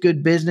maybe it's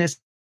good business.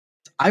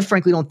 I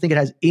frankly don't think it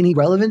has any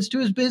relevance to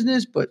his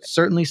business, but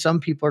certainly some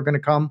people are going to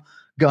come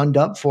gunned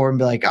up for him and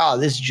be like,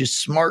 this is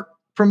just smart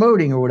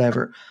promoting or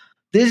whatever.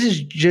 This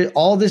is just,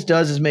 all this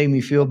does is make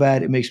me feel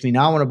bad. It makes me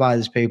not want to buy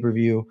this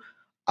pay-per-view.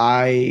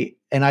 I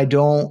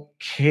don't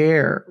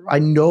care. I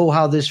know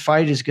how this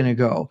fight is going to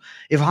go.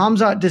 If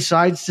Khamzat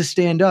decides to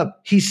stand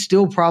up, he's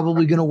still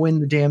probably going to win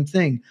the damn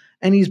thing.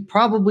 And he's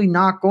probably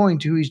not going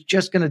to. He's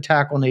just going to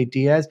tackle Nate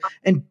Diaz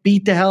and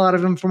beat the hell out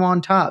of him from on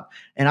top.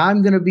 And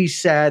I'm going to be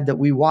sad that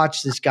we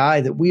watch this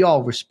guy that we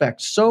all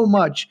respect so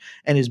much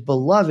and is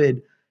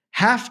beloved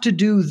have to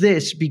do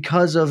this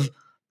because of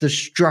the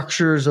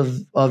structures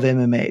of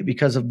MMA,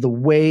 because of the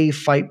way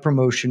fight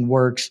promotion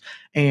works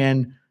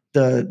and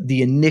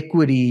the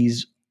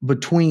iniquities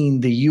between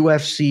the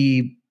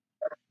UFC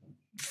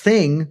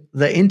thing,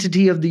 the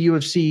entity of the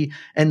UFC,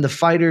 and the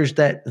fighters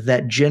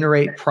that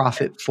generate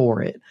profit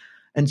for it.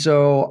 And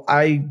so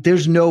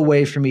there's no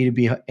way for me to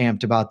be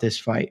amped about this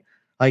fight.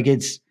 Like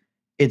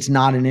it's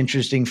not an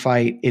interesting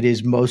fight. It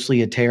is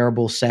mostly a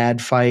terrible,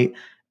 sad fight.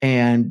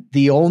 And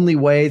the only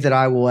way that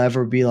I will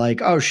ever be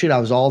like, oh shit, I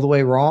was all the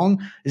way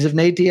wrong, is if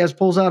Nate Diaz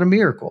pulls out a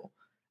miracle.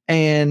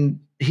 And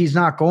he's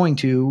not going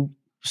to,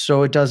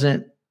 so it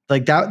doesn't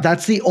like that.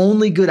 That's the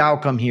only good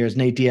outcome here, is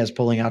Nate Diaz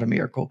pulling out a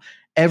miracle.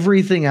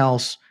 Everything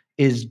else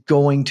is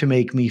going to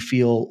make me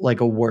feel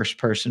like a worse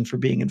person for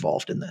being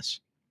involved in this.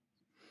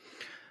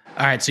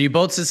 All right. So you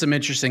both said some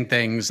interesting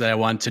things that I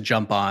want to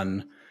jump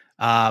on.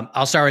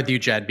 I'll start with you,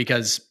 Jed,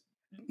 because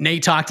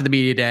Nate talked to the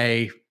media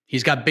day.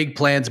 He's got big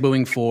plans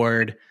moving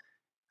forward.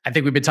 I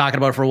think we've been talking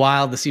about it for a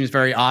while. This seems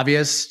very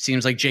obvious.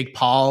 Seems like Jake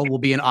Paul will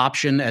be an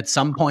option at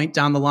some point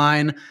down the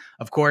line.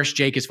 Of course,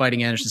 Jake is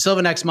fighting Anderson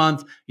Silva next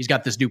month. He's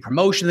got this new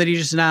promotion that he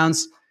just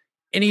announced.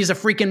 And he's a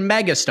freaking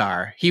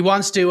megastar. He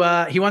wants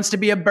to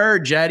be a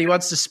bird, Jed. He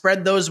wants to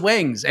spread those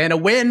wings. And a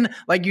win,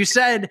 like you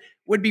said,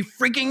 would be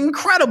freaking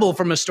incredible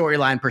from a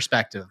storyline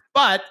perspective.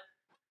 But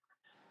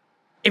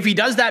if he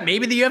does that,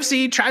 maybe the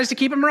UFC tries to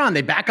keep him around.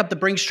 They back up the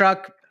Brinks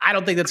truck. I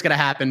don't think that's going to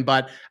happen.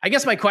 But I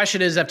guess my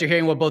question is, after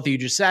hearing what both of you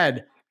just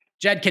said,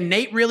 Jed, can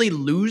Nate really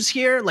lose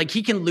here? Like,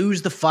 he can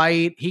lose the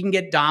fight. He can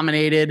get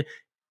dominated.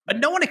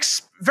 But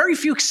very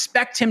few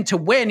expect him to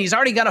win. He's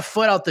already got a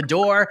foot out the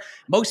door.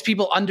 Most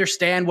people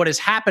understand what is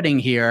happening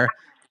here.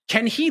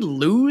 Can he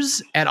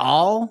lose at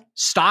all,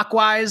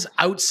 stock-wise,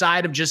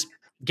 outside of just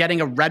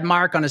getting a red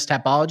mark on his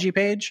Tapology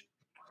page?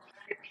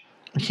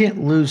 I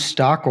can't lose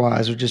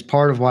stock-wise, which is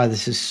part of why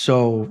this is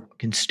so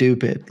fucking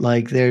stupid.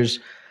 Like, there's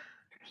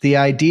the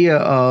idea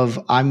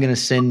of I'm going to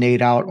send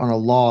Nate out on a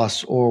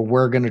loss, or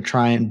we're going to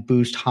try and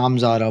boost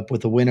Khamzat up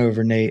with a win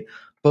over Nate.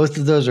 Both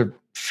of those are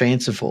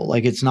fanciful.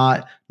 Like, it's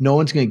not, no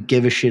one's going to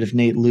give a shit if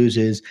Nate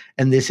loses,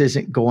 and this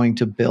isn't going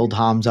to build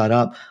Khamzat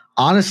up.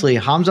 Honestly,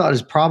 Khamzat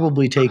has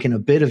probably taken a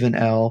bit of an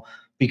L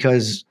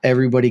because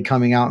everybody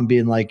coming out and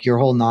being like, your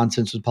whole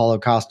nonsense with Paulo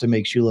Costa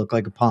makes you look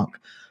like a punk.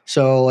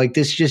 So like,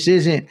 this just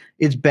isn't,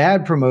 it's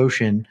bad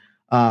promotion.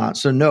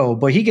 So no,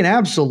 but he can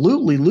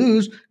absolutely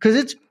lose because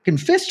it's a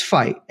fist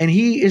fight, and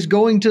he is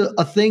going to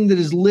a thing that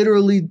is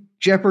literally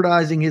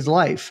jeopardizing his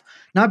life.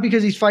 Not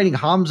because he's fighting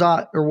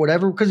Khamzat or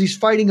whatever, because he's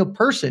fighting a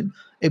person.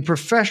 A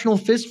professional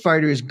fist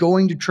fighter is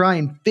going to try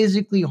and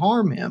physically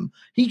harm him.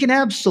 He can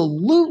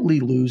absolutely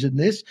lose in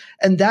this,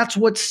 and that's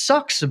what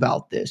sucks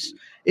about this.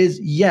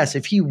 Is yes,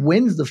 if he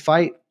wins the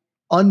fight,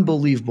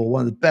 unbelievable,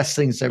 one of the best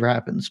things that's ever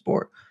happened in the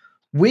sport.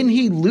 When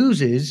he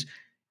loses,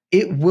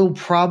 it will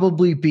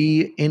probably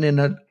be in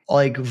a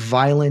like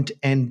violent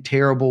and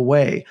terrible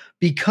way,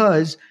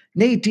 because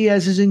Nate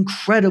Diaz is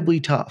incredibly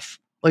tough.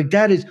 Like,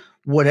 that is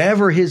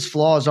whatever his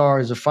flaws are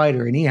as a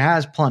fighter, and he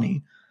has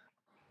plenty.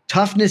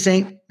 Toughness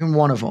ain't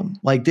one of them.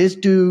 Like, this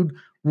dude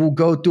will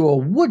go through a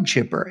wood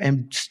chipper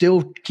and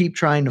still keep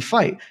trying to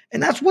fight.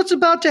 And that's what's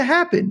about to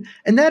happen.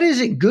 And that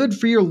isn't good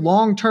for your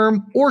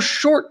long-term or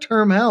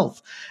short-term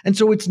health. And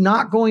so it's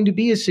not going to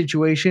be a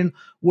situation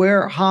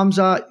where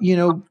Khamzat,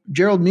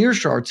 Gerald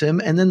Meerschaerts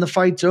him, and then the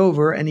fight's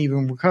over and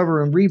even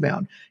recover and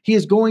rebound. He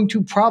is going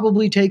to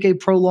probably take a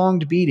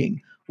prolonged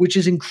beating, which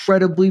is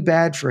incredibly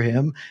bad for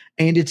him.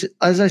 And it's,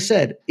 as I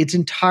said, it's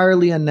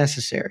entirely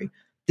unnecessary.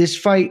 This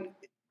fight,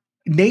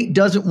 Nate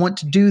doesn't want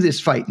to do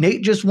this fight.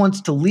 Nate just wants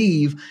to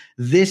leave.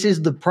 This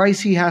is the price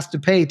he has to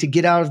pay to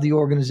get out of the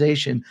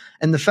organization.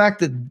 And the fact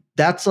that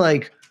that's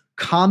like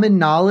common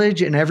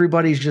knowledge and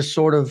everybody's just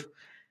sort of,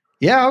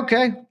 yeah,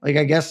 okay, like,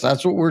 I guess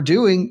that's what we're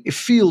doing. It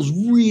feels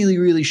really,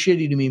 really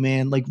shitty to me,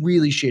 man. Like,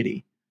 really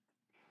shitty.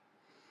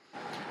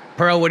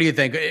 Pearl, what do you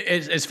think?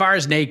 As far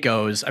as Nate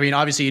goes, I mean,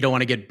 obviously you don't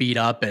want to get beat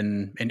up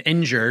and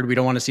injured. We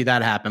don't want to see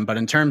that happen. But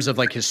in terms of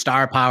like his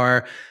star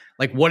power,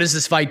 like, what does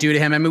this fight do to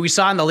him? I mean, we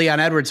saw in the Leon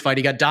Edwards fight,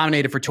 he got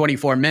dominated for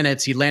 24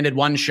 minutes. He landed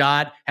one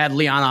shot, had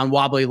Leon on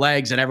wobbly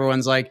legs, and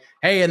everyone's like,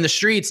 hey, in the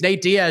streets,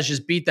 Nate Diaz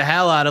just beat the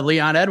hell out of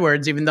Leon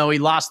Edwards, even though he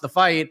lost the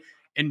fight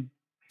in,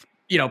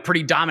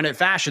 pretty dominant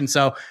fashion.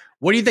 So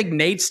what do you think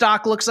Nate's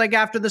stock looks like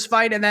after this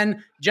fight? And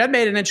then Jed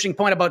made an interesting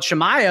point about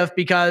Chimaev,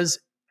 because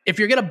if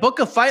you're going to book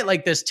a fight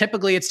like this,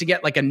 typically it's to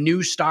get like a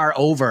new star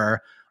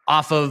over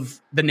off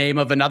of the name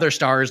of another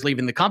star who's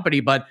leaving the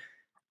company. But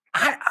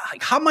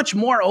how much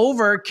more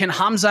over can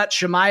Khamzat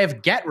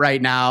Chimaev get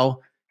right now?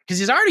 Because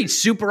he's already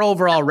super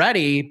over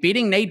already.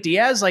 Beating Nate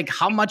Diaz, like,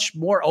 how much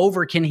more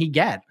over can he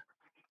get?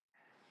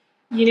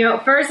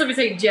 First let me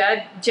say,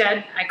 Jed,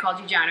 I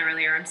called you John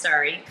earlier. I'm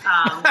sorry.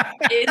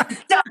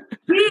 It's tough.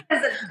 He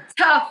is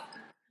tough.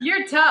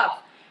 You're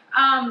tough.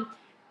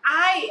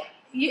 I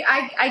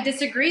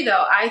disagree,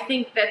 though. I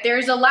think that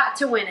there's a lot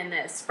to win in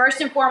this.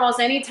 First and foremost,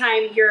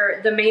 anytime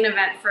you're the main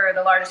event for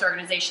the largest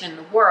organization in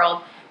the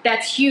world,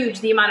 that's huge.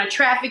 The amount of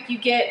traffic you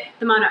get,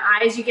 the amount of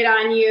eyes you get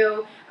on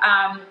you,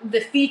 the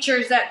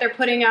features that they're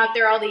putting out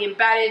there, all the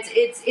embeddeds,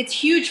 it's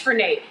huge for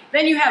Nate.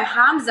 Then you have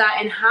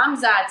Khamzat, and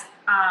Khamzat's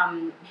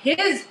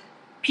his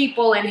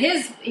people and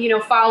his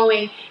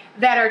following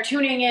that are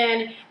tuning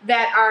in,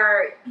 that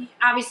are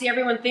obviously,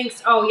 everyone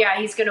thinks, oh yeah,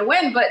 he's going to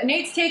win, but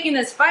Nate's taking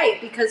this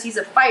fight because he's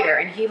a fighter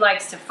and he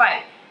likes to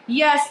fight.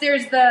 Yes,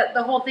 there's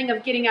the whole thing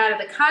of getting out of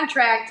the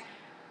contract,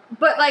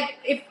 but like,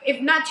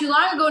 if not too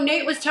long ago,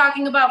 Nate was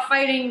talking about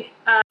fighting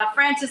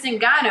Francis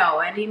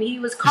Ngannou, and he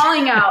was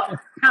calling out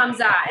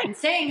Khamzat and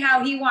saying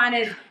how he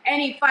wanted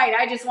any fight.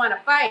 I just want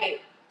to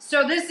fight.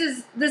 So this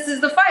is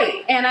the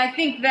fight, and I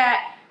think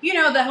that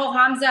the whole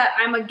Khamzat,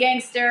 I'm a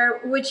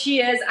gangster, which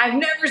he is. I've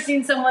never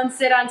seen someone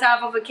sit on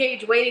top of a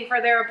cage waiting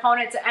for their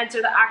opponent to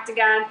enter the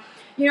octagon.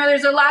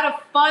 There's a lot of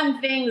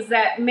fun things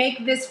that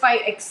make this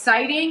fight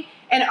exciting,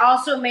 and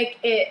also make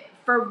it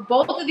for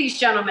both of these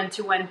gentlemen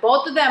to win.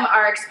 Both of them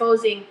are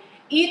exposing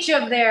each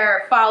of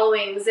their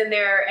followings and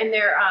their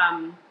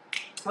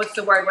what's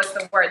the word?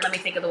 Let me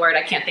think of the word.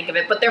 I can't think of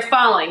it, but their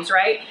followings,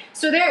 right?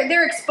 So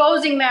they're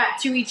exposing that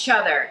to each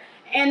other.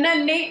 And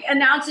then Nate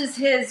announces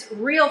his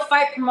real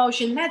fight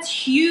promotion. That's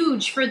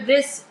huge for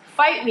this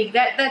fight week.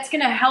 That's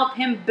going to help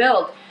him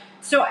build.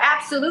 So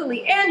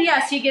absolutely. And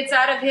yes, he gets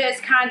out of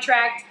his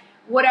contract,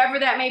 whatever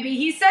that may be.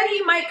 He said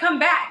he might come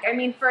back. I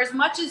mean, for as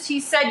much as he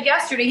said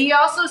yesterday, he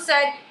also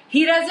said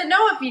he doesn't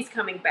know if he's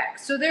coming back.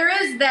 So there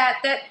is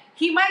that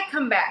he might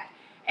come back.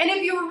 And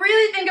if you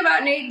really think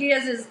about Nate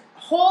Diaz's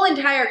whole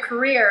entire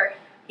career,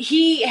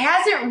 he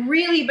hasn't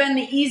really been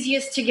the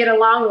easiest to get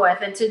along with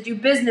and to do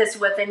business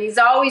with. And he's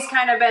always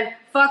kind of been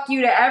fuck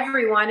you to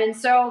everyone. And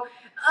so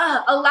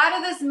a lot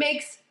of this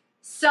makes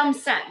some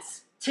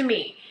sense to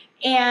me.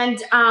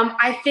 And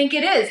I think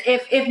it is.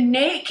 If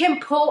Nate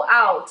can pull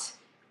a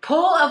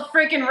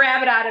freaking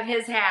rabbit out of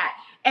his hat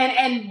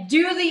and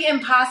do the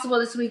impossible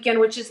this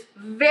weekend, which is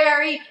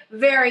very,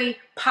 very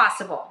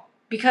possible.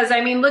 Because,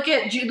 I mean, look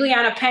at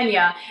Juliana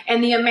Pena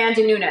and the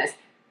Amanda Nunes.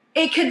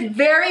 It could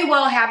very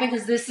well happen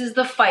because this is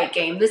the fight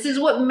game. This is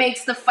what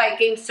makes the fight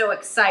game so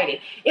exciting.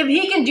 If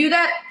he can do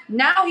that,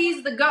 now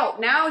he's the GOAT.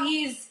 Now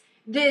he's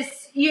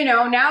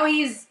now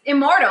he's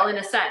immortal in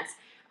a sense.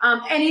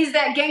 And he's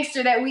that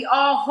gangster that we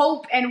all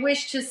hope and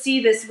wish to see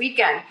this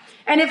weekend.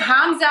 And if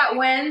Khamzat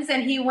wins,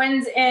 and he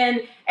wins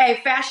in a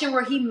fashion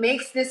where he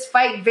makes this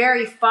fight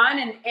very fun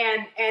and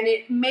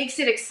it makes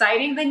it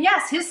exciting, then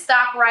yes, his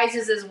stock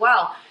rises as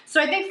well.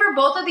 So I think for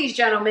both of these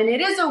gentlemen,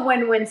 it is a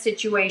win-win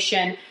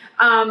situation.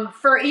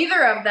 For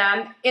either of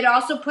them, it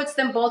also puts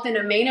them both in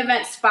a main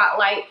event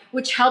spotlight,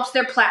 which helps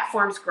their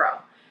platforms grow.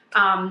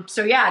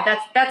 So yeah,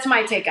 that's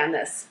my take on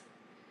this.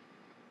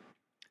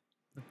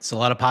 It's a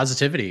lot of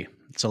positivity.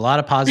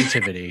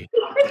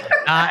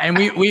 And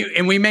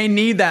we may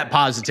need that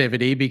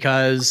positivity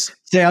because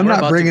I'm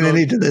not bringing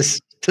any to this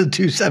to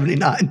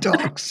 279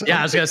 talk. So. Yeah,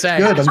 I was gonna say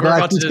good. I'm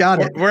glad he's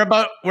got it.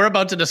 We're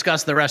about to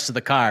discuss the rest of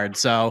the card.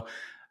 So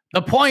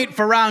the point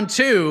for round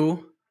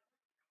 2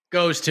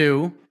 goes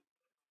to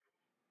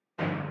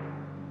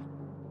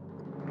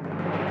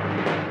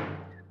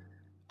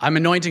I'm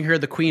anointing her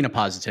the queen of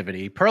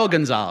positivity, Pearl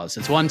Gonzalez.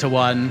 It's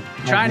 1-1,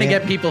 trying to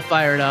get people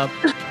fired up.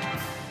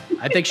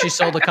 I think she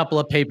sold a couple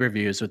of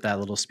pay-per-views with that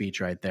little speech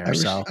right there.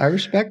 I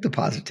respect the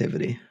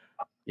positivity.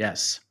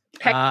 Yes.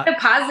 The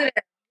positive.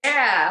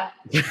 Yeah.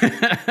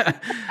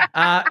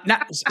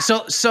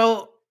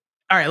 So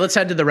all right, let's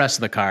head to the rest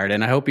of the card.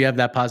 And I hope you have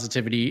that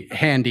positivity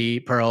handy,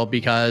 Pearl,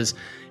 because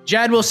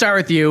Jed, we'll start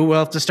with you. We'll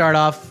have to start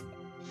off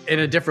in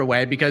a different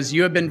way because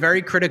you have been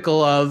very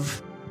critical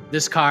of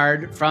this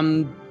card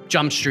from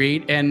Jump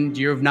Street, and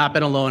you've not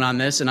been alone on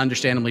this, and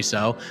understandably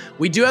so.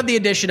 We do have the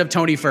addition of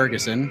Tony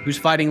Ferguson, who's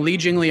fighting Li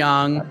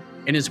Jingliang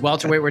in his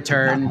welterweight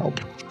return.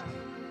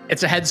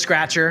 It's a head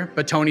scratcher,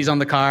 but Tony's on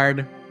the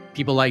card.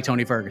 People like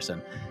Tony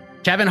Ferguson.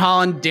 Kevin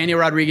Holland, Daniel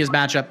Rodriguez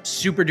matchup,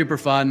 super duper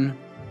fun.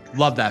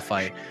 Love that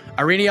fight.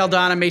 Irene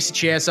Aldana, Macy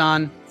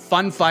Chiasson,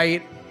 fun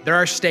fight. There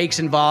are stakes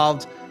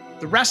involved.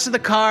 The rest of the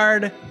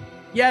card,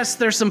 yes,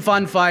 there's some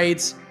fun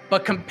fights,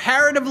 but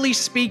comparatively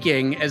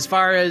speaking, as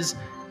far as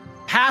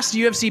past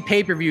UFC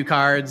pay-per-view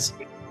cards,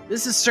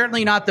 this is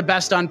certainly not the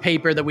best on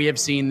paper that we have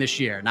seen this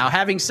year. Now,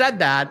 having said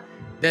that,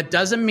 that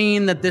doesn't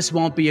mean that this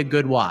won't be a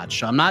good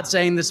watch. I'm not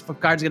saying this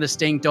card's going to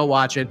stink, don't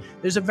watch it.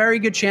 There's a very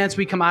good chance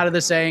we come out of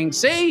this saying,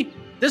 see,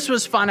 this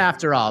was fun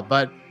after all.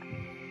 But,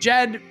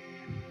 Jed,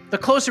 the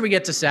closer we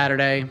get to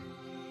Saturday,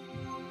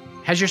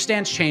 has your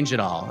stance changed at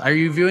all? Are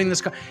you viewing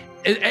this card,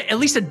 at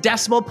least a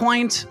decimal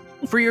point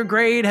for your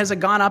grade? Has it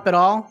gone up at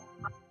all?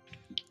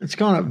 It's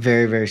gone up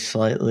very, very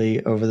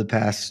slightly over the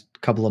past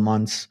couple of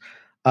months.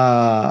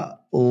 I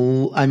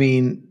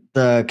mean,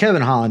 the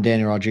Kevin Holland,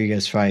 Daniel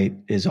Rodriguez fight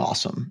is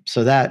awesome.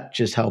 So that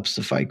just helps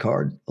the fight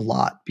card a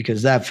lot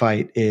because that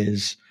fight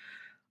is,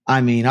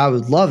 I mean, I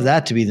would love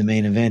that to be the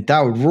main event.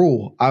 That would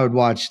rule. I would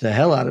watch the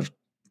hell out of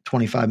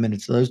 25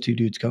 minutes of those two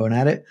dudes going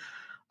at it.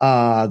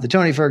 The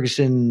Tony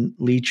Ferguson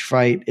Leach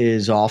fight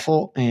is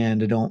awful,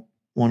 and I don't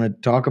want to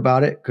talk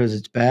about it because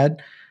it's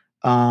bad.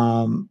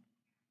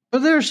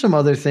 But there are some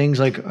other things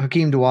like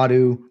Hakeem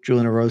Dawodu,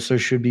 Julian Erosa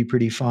should be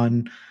pretty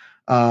fun.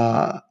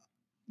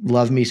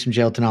 Love me some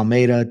Jailton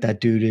Almeida. That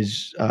dude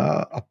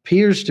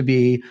appears to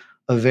be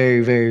a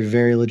very, very,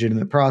 very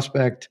legitimate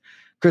prospect.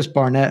 Chris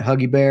Barnett,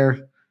 Huggy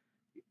Bear,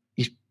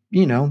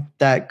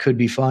 that could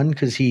be fun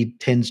because he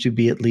tends to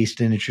be at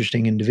least an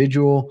interesting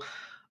individual.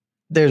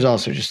 There's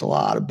also just a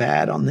lot of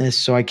bad on this.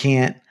 So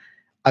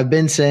I've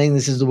been saying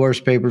this is the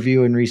worst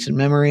pay-per-view in recent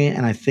memory,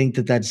 and I think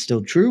that that's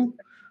still true.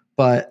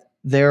 But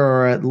there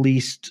are at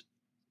least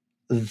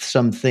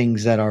some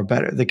things that are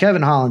better. The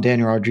Kevin Holland,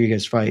 Daniel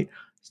Rodriguez fight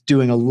is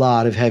doing a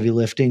lot of heavy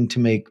lifting to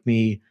make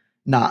me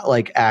not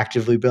like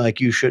actively be like,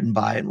 you shouldn't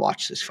buy and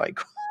watch this fight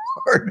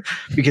card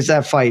because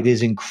that fight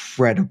is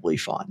incredibly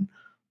fun.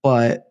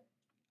 But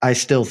I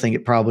still think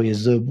it probably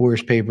is the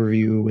worst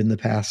pay-per-view in the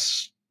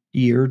past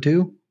year or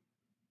two.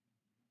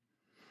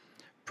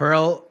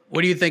 Pearl,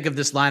 what do you think of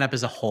this lineup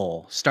as a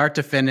whole, start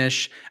to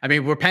finish? I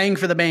mean, we're paying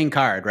for the main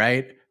card,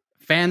 right?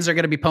 Fans are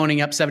going to be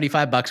ponying up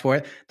 $75 for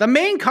it. The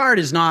main card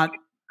is not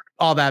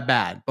all that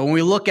bad. But when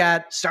we look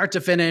at start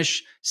to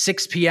finish,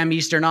 6 p.m.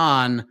 Eastern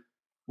on,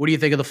 what do you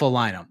think of the full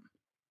lineup?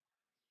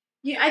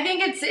 Yeah, I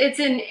think it's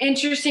an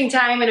interesting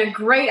time and a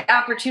great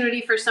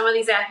opportunity for some of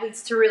these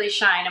athletes to really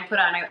shine and put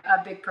on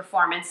a big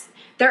performance.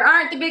 There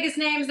aren't the biggest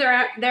names. There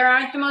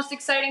aren't the most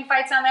exciting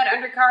fights on that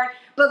undercard.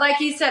 But like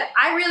he said,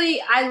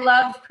 I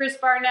love Chris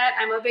Barnett.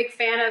 I'm a big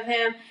fan of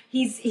him.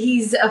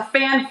 He's a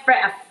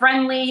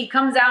friendly. He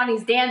comes out and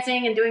he's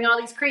dancing and doing all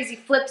these crazy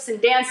flips and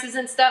dances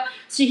and stuff.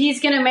 So he's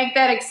going to make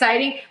that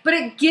exciting. But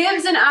it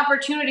gives an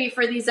opportunity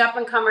for these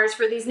up-and-comers,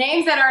 for these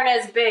names that aren't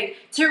as big,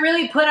 to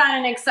really put on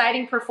an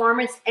exciting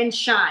performance and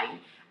shine.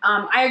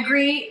 I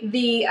agree.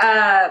 The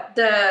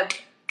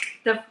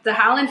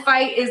Holland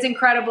fight is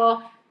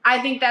incredible. I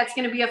think that's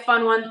going to be a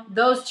fun one.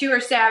 Those two are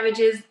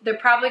savages. They're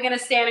probably going to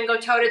stand and go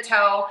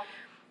toe-to-toe.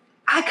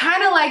 I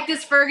kind of like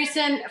this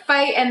Ferguson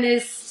fight and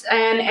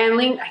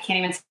Ling. I can't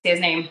even say his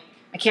name.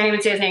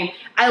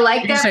 I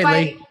like that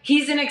fight. Lee.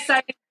 He's an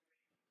exciting.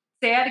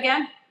 Say that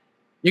again.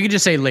 You can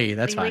just say Lee.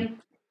 That's fine.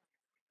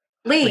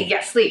 Lee.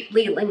 Yes, Lee.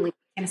 Lee. I'm going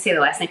to say the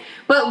last name.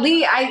 But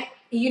Lee,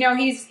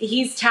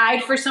 he's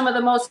tied for some of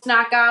the most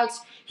knockouts.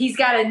 He's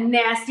got a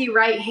nasty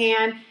right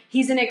hand.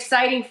 He's an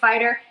exciting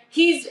fighter.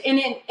 He's in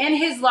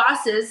his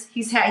losses.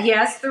 He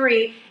has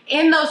 3.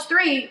 In those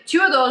 3,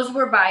 2 of those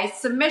were by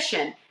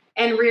submission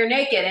and rear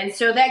naked. And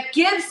so that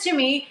gives to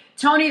me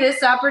Tony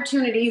this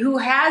opportunity, who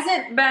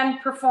hasn't been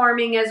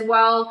performing as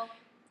well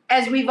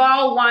as we've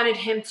all wanted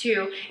him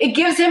to. It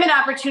gives him an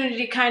opportunity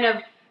to kind of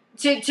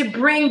to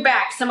bring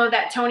back some of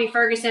that Tony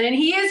Ferguson. And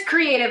he is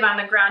creative on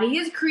the ground. He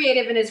is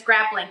creative in his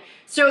grappling.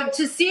 So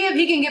to see if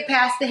he can get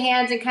past the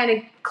hands and kind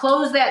of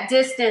close that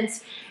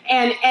distance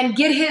and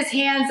get his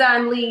hands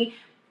on Lee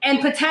and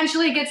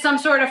potentially get some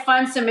sort of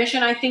fun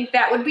submission, I think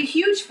that would be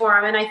huge for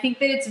him. And I think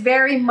that it's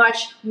very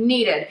much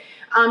needed.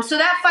 So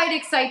that fight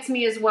excites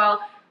me as well.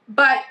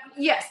 But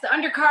yes, the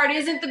undercard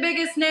isn't the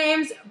biggest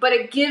names, but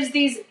it gives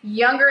these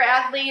younger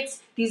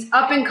athletes, these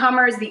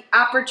up-and-comers, the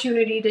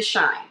opportunity to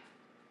shine.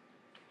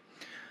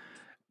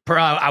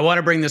 I want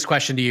to bring this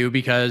question to you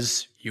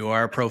because you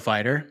are a pro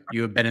fighter.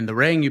 You have been in the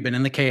ring. You've been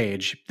in the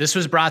cage. This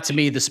was brought to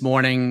me this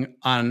morning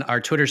on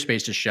our Twitter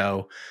Spaces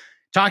show,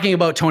 talking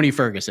about Tony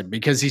Ferguson,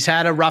 because he's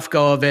had a rough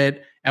go of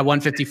it at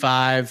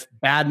 155,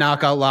 bad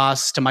knockout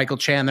loss to Michael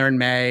Chandler in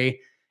May,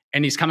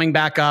 and he's coming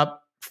back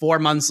up 4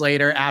 months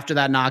later after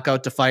that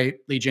knockout to fight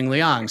Li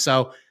Jingliang.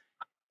 So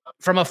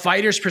from a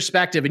fighter's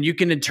perspective, and you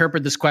can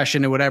interpret this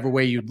question in whatever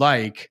way you'd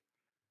like,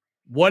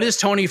 what is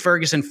Tony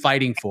Ferguson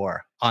fighting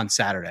for on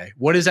Saturday?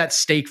 What is at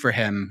stake for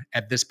him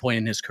at this point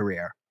in his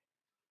career?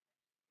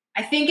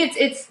 I think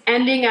it's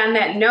ending on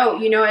that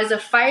note. As a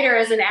fighter,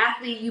 as an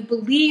athlete, you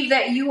believe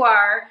that you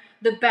are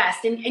the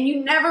best, and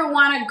you never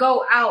want to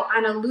go out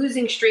on a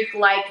losing streak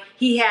like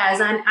he has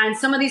on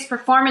some of these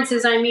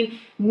performances. I mean,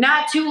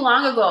 not too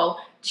long ago,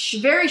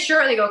 very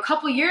shortly ago, a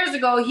couple years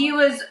ago, he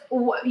was,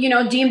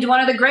 deemed one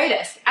of the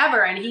greatest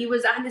ever, and he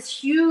was on this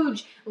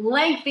huge,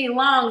 lengthy,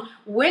 long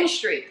win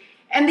streak.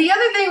 And the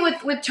other thing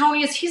with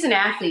Tony is he's an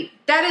athlete.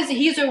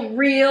 He's a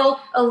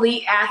real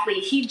elite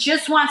athlete. He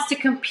just wants to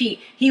compete.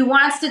 He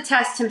wants to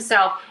test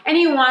himself, and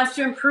he wants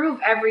to improve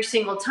every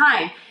single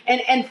time.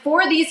 And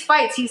for these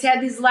fights, he's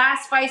had these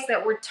last fights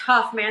that were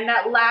tough, man.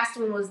 That last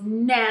one was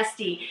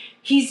nasty.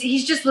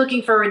 He's just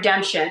looking for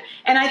redemption.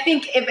 And I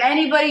think if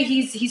anybody,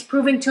 he's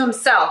proving to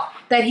himself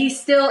that he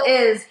still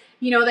is,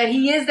 that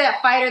he is that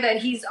fighter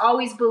that he's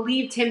always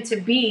believed him to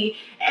be.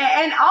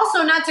 And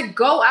also not to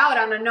go out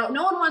on a note.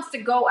 No one wants to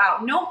go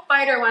out. No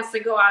fighter wants to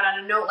go out on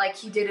a note like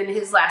he did in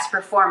his last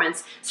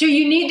performance. So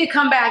you need to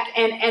come back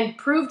and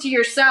prove to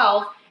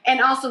yourself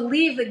and also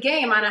leave the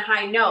game on a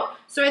high note.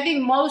 So I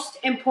think most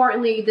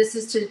importantly, this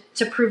is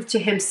to prove to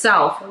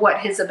himself what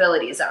his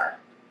abilities are.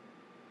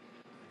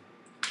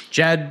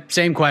 Jed,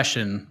 same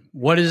question.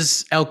 What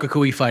is El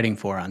Cucuy fighting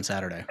for on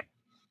Saturday?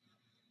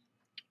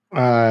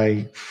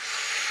 A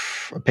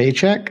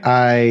paycheck.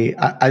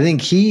 I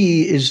think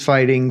he is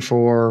fighting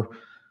for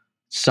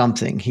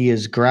something. He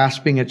is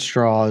grasping at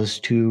straws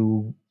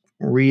to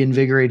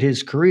reinvigorate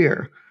his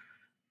career.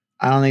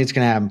 I don't think it's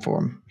going to happen for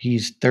him.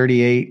 He's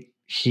 38.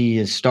 He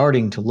is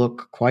starting to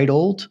look quite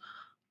old.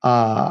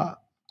 I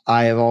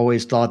have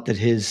always thought that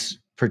his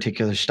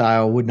particular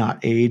style would not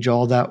age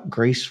all that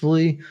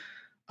gracefully.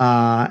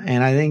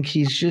 And I think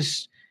he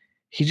just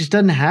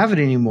doesn't have it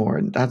anymore.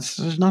 And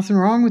there's nothing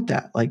wrong with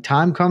that. Like,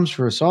 time comes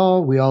for us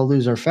all. We all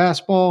lose our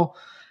fastball.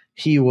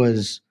 He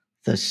was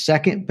the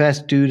second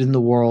best dude in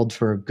the world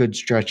for a good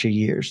stretch of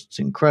years. It's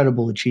an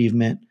incredible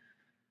achievement,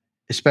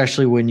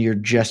 especially when you're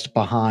just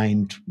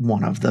behind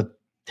one of the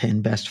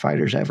 10 best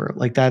fighters ever.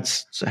 Like,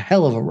 it's a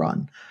hell of a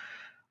run.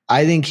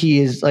 I think he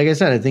is, like I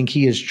said, I think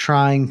he is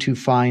trying to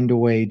find a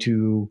way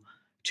to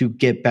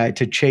get back,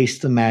 to chase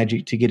the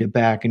magic, to get it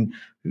back. And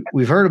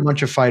we've heard a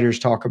bunch of fighters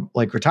talk,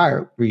 like,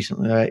 retire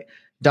recently. Right?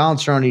 Donald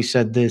Cerrone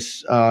said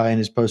this in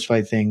his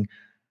post-fight thing.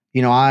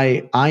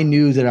 I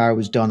knew that I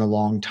was done a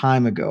long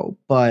time ago,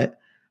 but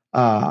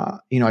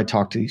I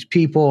talked to these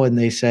people and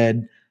they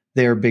said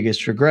their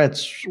biggest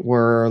regrets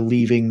were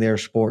leaving their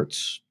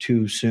sports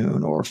too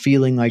soon or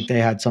feeling like they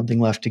had something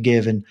left to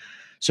give. And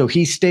so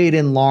he stayed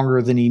in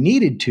longer than he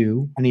needed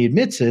to. And he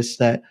admits this,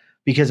 that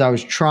because I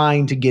was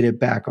trying to get it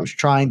back, I was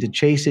trying to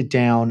chase it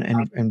down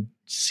and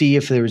see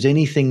if there was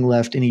anything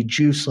left, any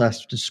juice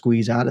left to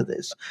squeeze out of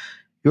this.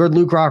 You heard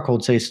Luke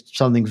Rockhold say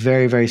something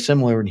very, very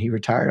similar when he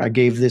retired. I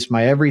gave this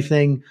my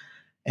everything,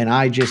 and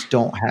I just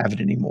don't have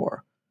it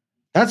anymore.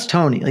 That's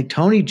Tony. Like,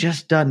 Tony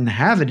just doesn't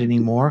have it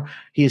anymore.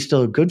 He is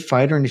still a good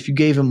fighter, and if you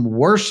gave him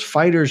worse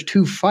fighters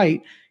to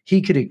fight,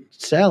 he could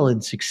excel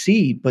and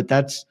succeed, but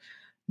that's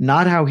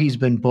not how he's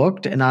been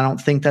booked, and I don't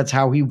think that's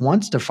how he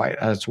wants to fight.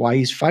 That's why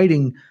he's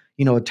fighting,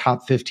 a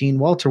top 15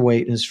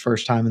 welterweight in his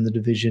first time in the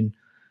division.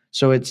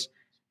 So I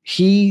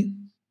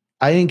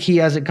think he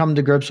hasn't come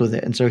to grips with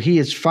it. And so he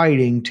is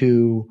fighting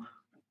to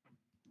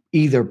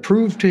either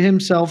prove to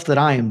himself that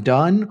I am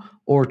done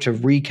or to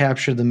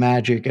recapture the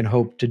magic and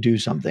hope to do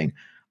something.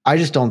 I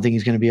just don't think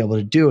he's going to be able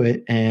to do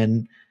it.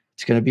 And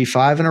it's going to be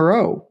 5 in a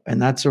row.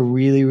 And that's a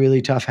really,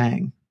 really tough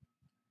hang.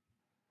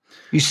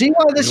 You see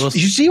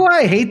why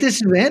I hate this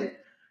event?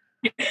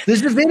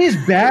 This event is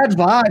bad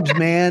vibes,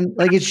 man.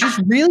 Like, it's just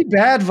really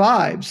bad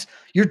vibes.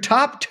 Your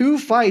top 2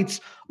 fights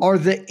are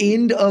the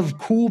end of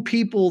cool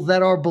people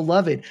that are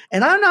beloved.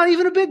 And I'm not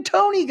even a big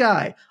Tony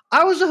guy.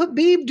 I was a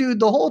Habib dude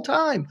the whole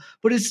time.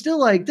 But it's still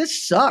like,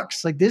 this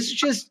sucks. Like, this is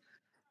just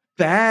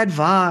bad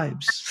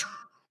vibes.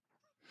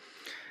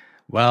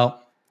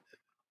 Well,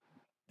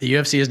 the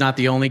UFC is not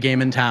the only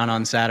game in town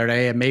on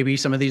Saturday, and maybe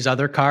some of these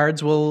other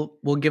cards will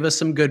give us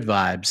some good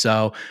vibes.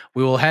 So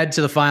we will head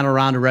to the final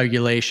round of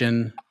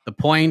regulation. The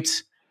point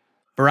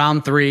for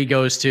round 3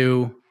 goes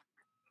to...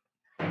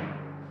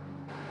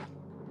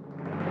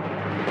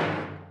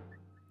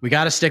 We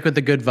got to stick with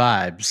the good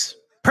vibes.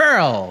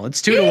 Pearl,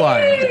 it's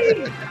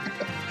 2-1.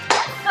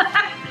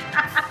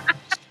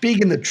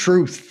 Speaking the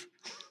truth.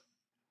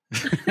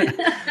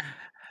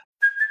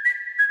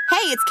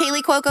 Hey, it's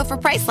Kaylee Cuoco for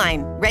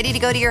Priceline. Ready to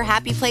go to your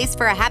happy place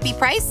for a happy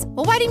price?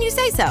 Well, why didn't you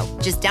say so?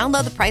 Just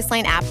download the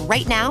Priceline app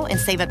right now and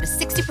save up to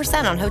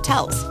 60% on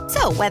hotels.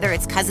 So whether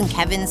it's Cousin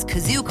Kevin's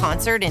Kazoo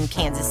Concert in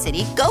Kansas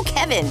City, go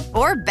Kevin,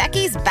 or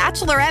Becky's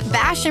Bachelorette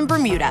Bash in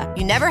Bermuda,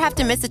 you never have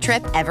to miss a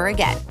trip ever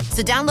again.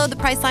 So download the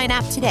Priceline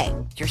app today.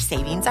 Your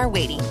savings are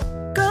waiting.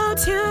 Go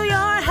to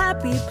your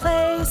happy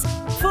place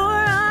for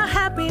a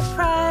happy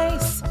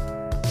price.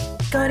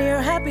 Go to your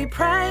happy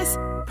price,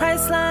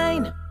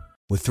 Priceline.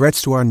 With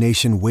threats to our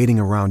nation waiting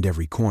around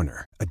every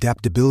corner,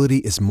 adaptability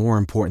is more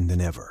important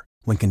than ever.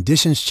 When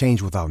conditions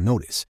change without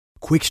notice,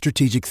 quick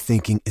strategic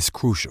thinking is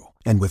crucial.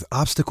 And with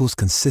obstacles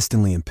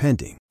consistently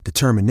impending,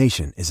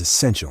 determination is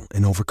essential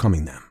in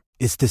overcoming them.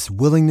 It's this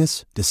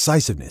willingness,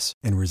 decisiveness,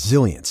 and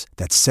resilience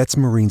that sets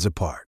Marines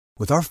apart.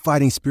 With our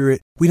fighting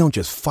spirit, we don't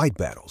just fight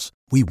battles,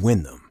 we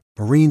win them.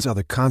 Marines are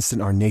the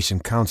constant our nation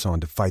counts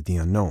on to fight the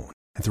unknown.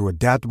 And through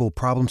adaptable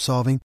problem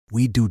solving,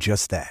 we do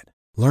just that.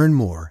 Learn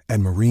more at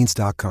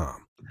marines.com.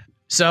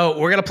 So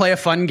we're going to play a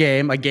fun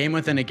game, a game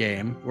within a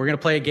game. We're going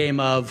to play a game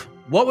of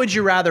what would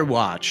you rather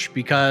watch?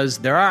 Because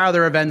there are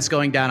other events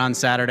going down on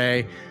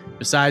Saturday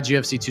besides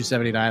UFC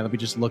 279. Let me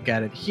just look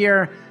at it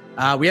here.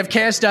 We have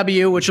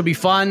KSW, which will be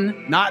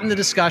fun. Not in the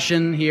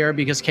discussion here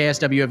because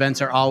KSW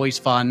events are always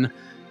fun,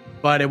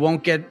 but it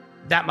won't get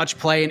that much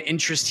play and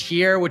interest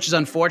here, which is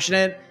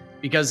unfortunate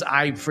because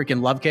I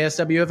freaking love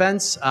KSW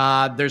events.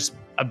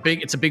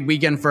 It's a big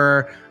weekend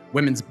for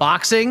women's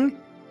boxing.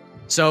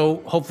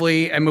 So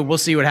hopefully, we'll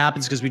see what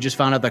happens because we just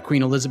found out that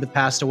Queen Elizabeth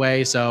passed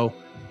away. So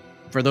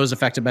for those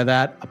affected by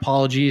that,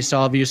 apologies to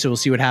all of you. So we'll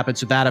see what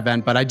happens with that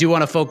event. But I do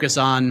want to focus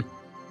on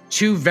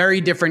 2 very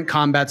different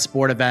combat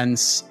sport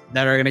events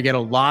that are going to get a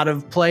lot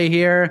of play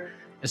here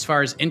as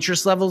far as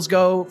interest levels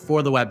go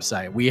for the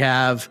website. We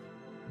have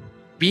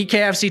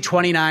BKFC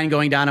 29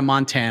 going down in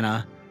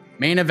Montana.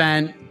 Main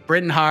event,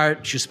 Britain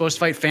Hart. She's supposed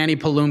to fight Fanny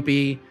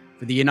Palumpi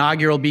for the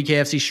inaugural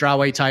BKFC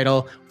strawweight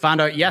title.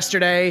 Found out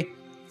yesterday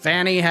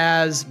Fanny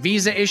has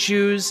visa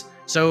issues,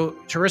 so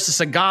Teresa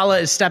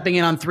Sagala is stepping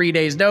in on 3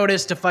 days'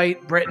 notice to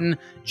fight Britain.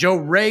 Joe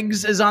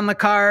Riggs is on the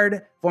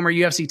card, former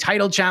UFC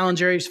title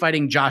challenger. He's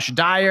fighting Josh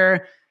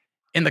Dyer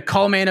in the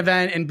co-main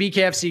event, and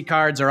BKFC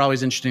cards are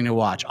always interesting to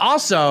watch.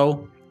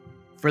 Also,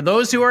 for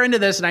those who are into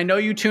this, and I know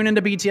you tune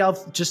into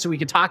BTL just so we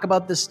can talk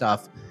about this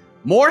stuff,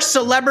 more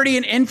celebrity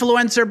and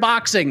influencer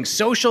boxing,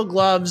 Social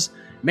Gloves.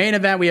 Main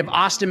event, we have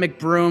Austin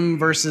McBroom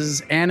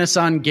versus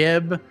Anason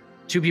Gibb,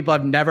 2 people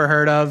I've never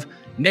heard of.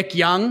 Nick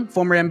Young,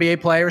 former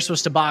NBA player, was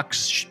supposed to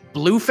box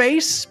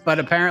Blueface, but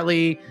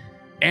apparently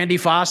Andy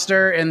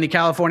Foster and the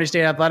California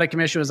State Athletic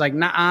Commission was like,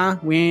 nah,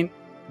 we ain't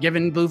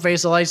giving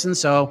Blueface a license,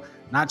 so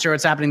not sure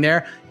what's happening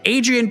there.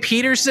 Adrian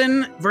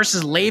Peterson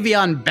versus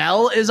Le'Veon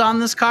Bell is on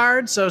this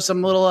card, so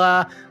some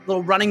little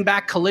running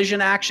back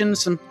collision action,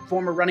 some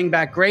former running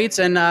back greats.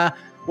 And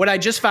what I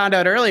just found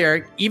out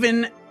earlier,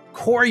 even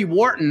Corey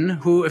Wharton,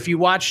 who, if you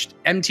watched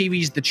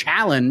MTV's The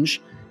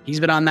Challenge, he's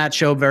been on that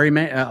show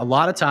a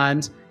lot of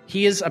times.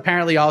 He is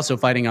apparently also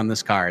fighting on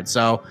this card.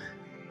 So,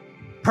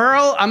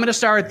 Pearl, I'm going to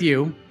start with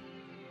you.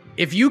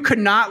 If you could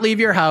not leave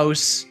your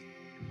house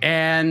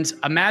and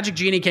a magic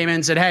genie came in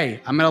and said, hey,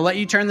 I'm going to let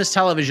you turn this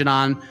television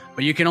on,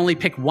 but you can only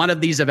pick one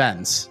of these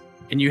events,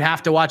 and you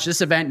have to watch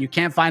this event, and you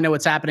can't find out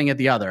what's happening at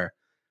the other.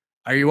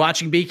 Are you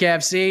watching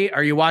BKFC?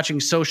 Are you watching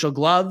Social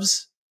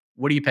Gloves?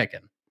 What are you picking?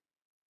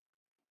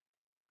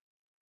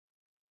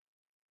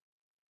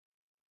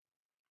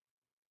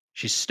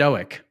 She's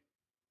stoic.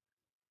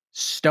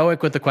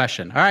 Stoic with the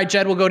question. All right,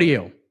 Jed, we'll go to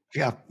you.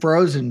 Yeah,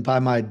 frozen by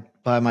my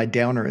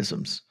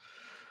downerisms.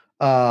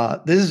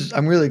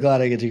 I'm really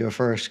glad I get to go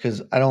first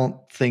because I don't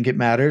think it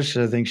matters.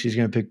 I think she's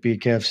going to pick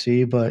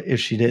BKFC, but if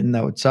she didn't,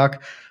 that would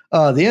suck.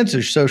 The answer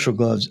is Social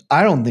Gloves.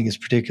 I don't think it's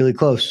particularly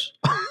close.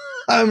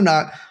 I'm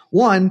not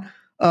one.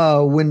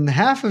 When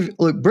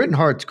Britain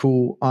Hart's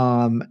cool. But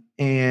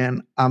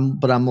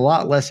I'm a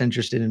lot less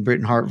interested in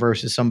Britain Hart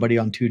versus somebody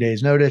on 2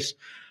 days' notice.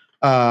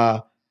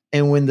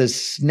 And when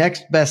the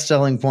next best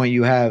selling point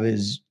you have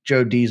is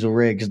Joe Diesel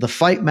Riggs, the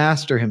fight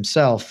master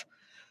himself,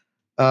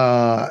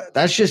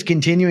 that's just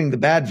continuing the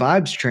bad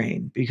vibes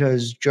train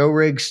because Joe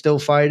Riggs still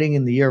fighting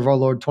in the year of our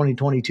Lord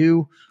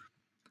 2022.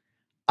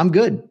 I'm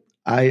good.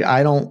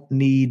 I don't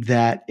need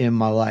that in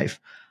my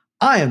life.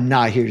 I am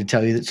not here to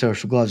tell you that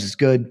Social Gloves is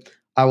good.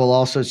 I will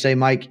also say,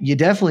 Mike, you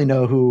definitely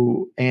know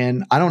who,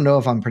 and I don't know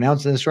if I'm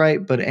pronouncing this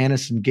right, but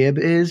Anderson Gibb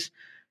is,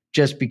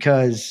 just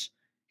because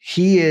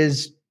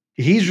he's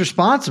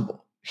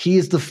responsible. He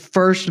is the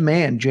first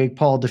man Jake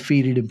Paul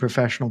defeated in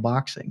professional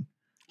boxing.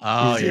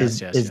 Oh, yes.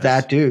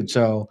 That dude.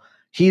 So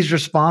he's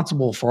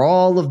responsible for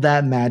all of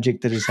that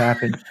magic that has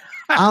happened.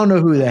 I don't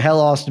know who the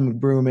hell Austin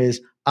McBroom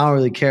is. I don't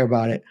really care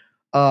about it.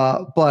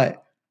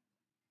 But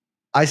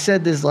I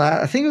said this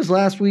I think it was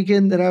last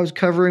weekend that I was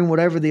covering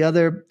whatever the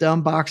other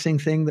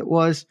unboxing thing that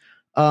was.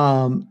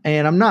 And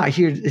I'm not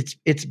here.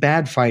 It's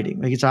bad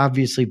fighting. Like, it's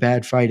obviously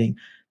bad fighting.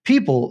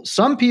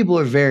 Some people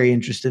are very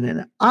interested in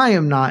it. I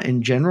am not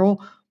in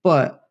general,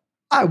 but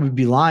I would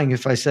be lying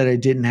if I said I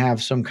didn't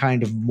have some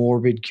kind of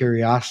morbid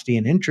curiosity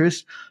and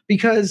interest,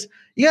 because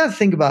you got to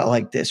think about it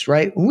like this,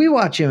 right? When we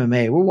watch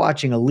MMA, we're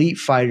watching elite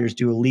fighters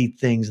do elite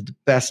things at the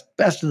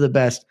best of the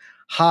best,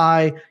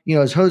 high,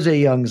 as Jose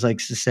Youngs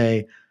likes to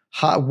say,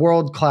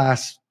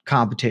 world-class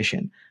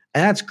competition.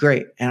 And that's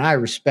great. And I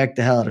respect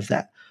the hell out of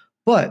that.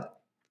 But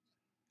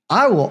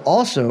I will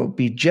also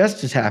be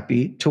just as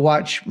happy to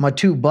watch my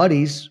two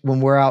buddies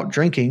when we're out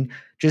drinking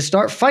just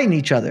start fighting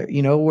each other.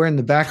 We're in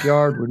the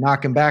backyard, we're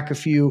knocking back a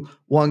few.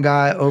 One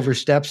guy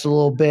oversteps a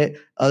little bit,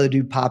 other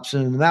dude pops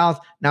him in the mouth.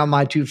 Now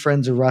my two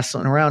friends are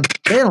wrestling around.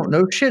 They don't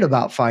know shit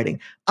about fighting.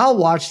 I'll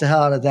watch the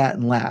hell out of that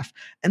and laugh.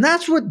 And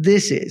that's what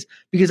this is,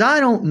 because I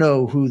don't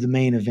know who the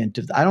main event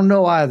I don't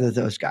know either of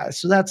those guys,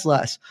 so that's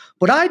less.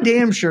 But I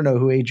damn sure know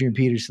who Adrian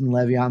Peterson and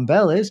Le'Veon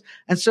Bell is.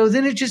 And so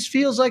then it just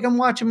feels like I'm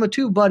watching my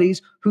two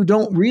buddies who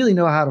don't really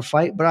know how to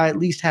fight, but I at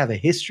least have a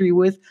history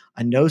with.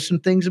 I know some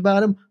things about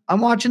them.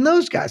 I'm watching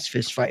those guys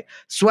fist fight.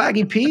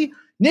 Swaggy P,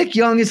 Nick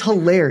Young is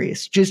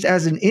hilarious just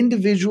as an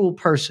individual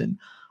person.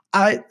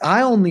 I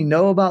only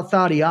know about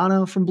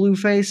Tatiana from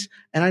Blueface,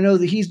 and I know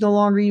that he's no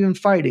longer even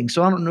fighting,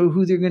 so I don't know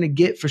who they're going to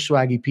get for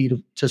Swaggy P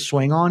to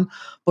swing on.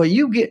 But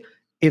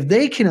if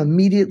they can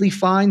immediately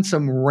find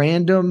some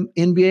random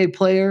NBA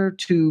player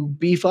to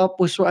beef up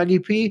with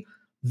Swaggy P,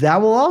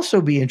 that will also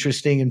be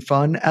interesting and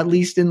fun, at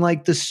least in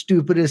like the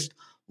stupidest,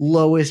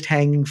 lowest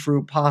hanging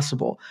fruit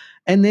possible.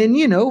 And then,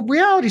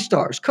 reality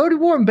stars, Cody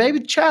Warren, baby,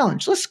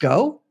 challenge. Let's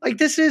go. Like,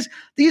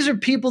 these are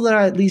people that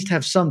I at least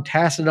have some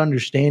tacit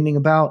understanding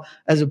about,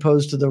 as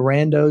opposed to the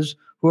randos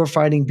who are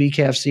fighting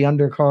BKFC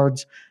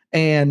undercards.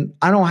 And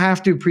I don't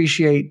have to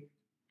appreciate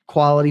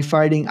quality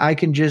fighting. I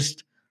can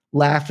just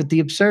laugh at the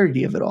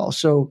absurdity of it all.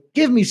 So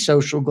give me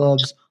Social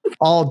Gloves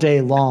all day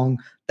long.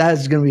 That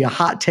is going to be a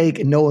hot take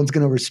and no one's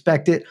going to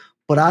respect it,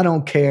 but I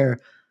don't care.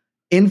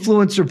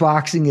 Influencer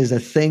boxing is a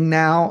thing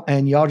now,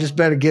 and y'all just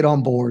better get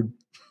on board.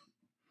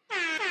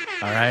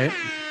 All right.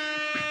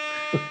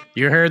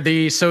 You heard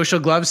the Social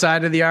Glove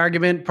side of the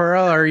argument,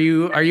 Pearl. Are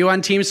you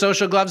on Team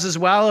Social Gloves as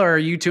well, or are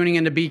you tuning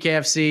into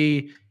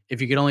BKFC if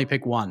you could only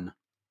pick one?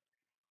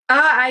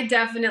 I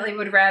definitely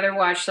would rather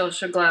watch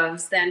Social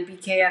Gloves than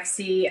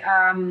BKFC.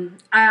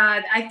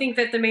 I think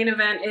that the main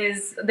event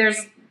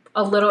there's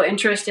a little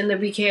interest in the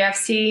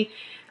BKFC.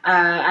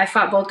 I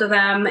fought both of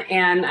them,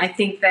 and I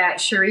think that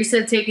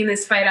Charissa taking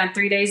this fight on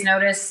 3 days'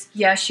 notice,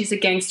 yes, she's a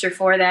gangster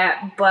for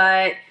that,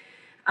 but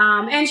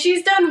and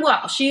she's done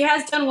well. She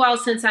has done well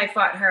since I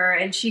fought her,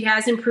 and she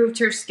has improved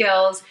her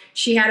skills.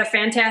 She had a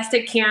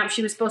fantastic camp.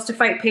 She was supposed to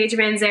fight Paige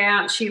Van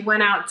Zandt. She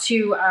went out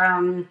to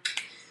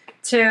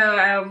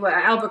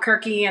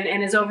Albuquerque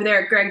and is over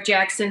there at Greg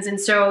Jackson's, and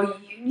so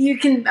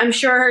I'm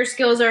sure her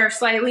skills are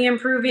slightly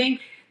improving.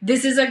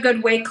 This is a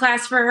good weight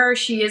class for her.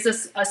 She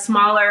is a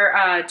smaller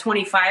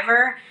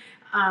 25er.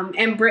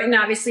 And Britain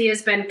obviously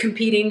has been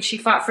competing. She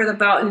fought for the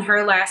belt in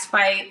her last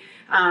fight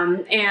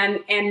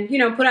and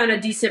put on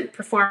a decent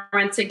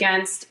performance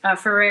against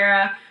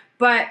Ferreira.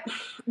 But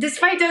this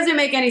fight doesn't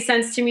make any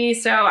sense to me,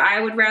 so I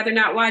would rather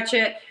not watch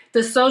it.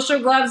 The Social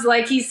Gloves,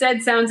 like he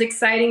said, sounds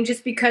exciting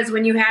just because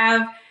when you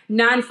have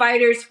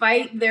non-fighters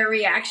fight, their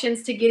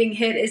reactions to getting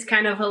hit is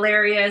kind of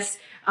hilarious.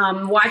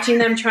 Watching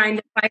them trying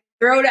to fight,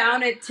 throw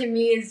down, it to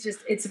me is just,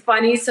 it's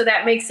funny, so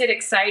that makes it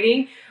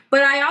exciting.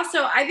 But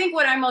I think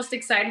what I'm most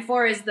excited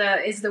for is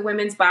the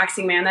women's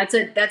boxing, man.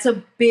 That's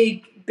a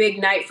big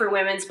night for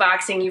women's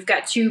boxing. You've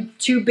got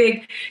two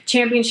big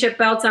championship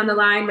belts on the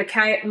line.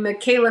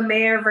 Michaela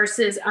Mayer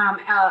versus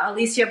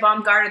Alicia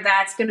Baumgartner.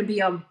 That's going to be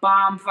a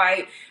bomb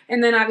fight.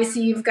 And then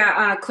obviously you've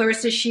got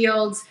Clarissa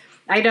Shields.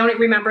 I don't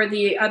remember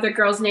the other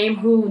girl's name,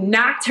 who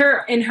knocked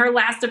her in her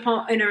last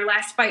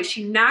fight.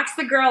 She knocks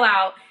the girl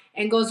out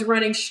and goes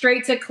running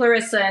straight to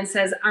Clarissa and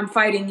says, "I'm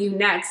fighting you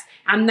next.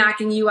 I'm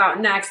knocking you out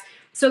next."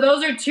 So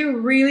those are two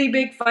really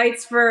big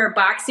fights for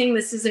boxing.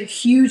 This is a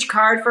huge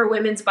card for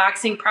women's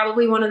boxing,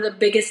 probably one of the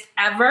biggest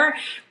ever.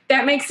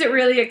 That makes it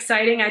really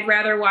exciting. I'd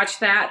rather watch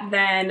that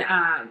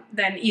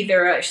than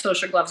either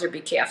Social Gloves or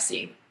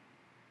BKFC.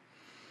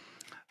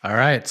 All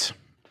right.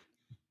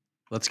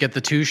 Let's get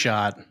the two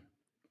shot.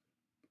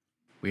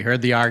 We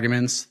heard the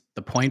arguments.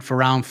 The point for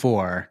round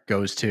 4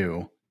 goes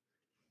to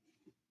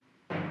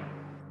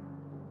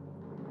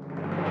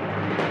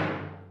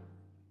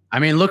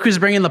look who's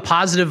bringing the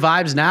positive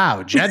vibes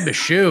now. Jed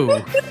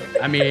Bashu.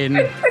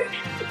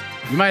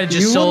 You might have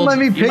just sold. Let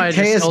me pick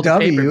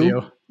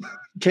KSW.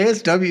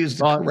 KSW is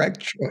the correct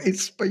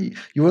choice, but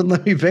you wouldn't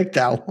let me pick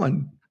that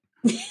one.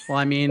 Well,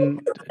 I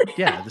mean,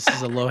 yeah, this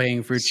is a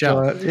low-hanging fruit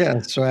show.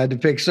 So I had to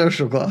pick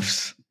Social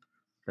Gloves.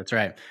 That's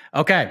right.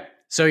 Okay,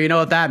 so you know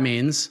what that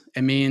means?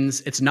 It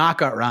means it's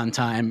knockout round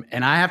time,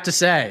 and I have to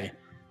say,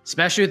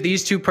 especially with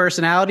these two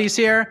personalities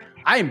here,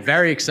 I am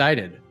very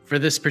excited for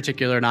this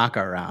particular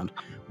knockout round.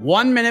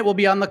 1 minute will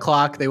be on the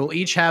clock. They will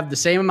each have the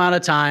same amount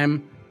of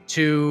time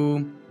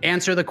to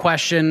answer the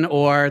question,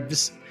 or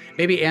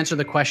maybe answer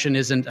the question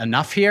isn't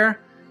enough here,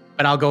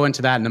 but I'll go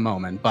into that in a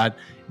moment. But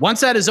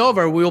once that is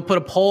over, we will put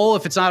a poll,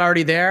 if it's not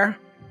already there,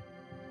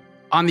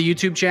 on the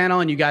YouTube channel,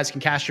 and you guys can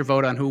cast your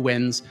vote on who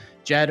wins,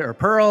 Jed or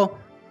Pearl.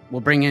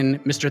 We'll bring in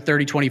Mr.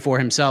 3024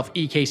 himself,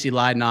 E. Casey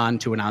Leiden, on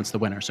to announce the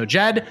winner. So,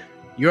 Jed,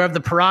 you have the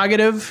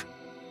prerogative.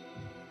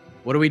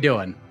 What are we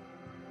doing?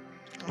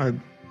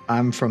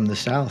 I'm from the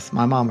South.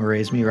 My mama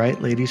raised me right.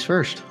 Ladies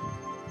first.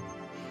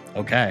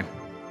 Okay.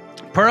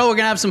 Pearl, we're going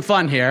to have some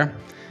fun here.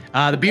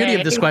 The beauty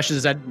of this question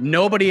is that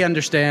nobody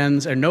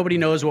understands or nobody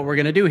knows what we're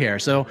going to do here.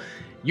 So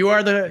you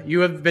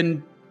have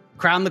been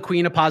crowned the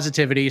queen of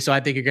positivity. So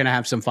I think you're going to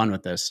have some fun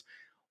with this.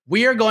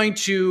 We are going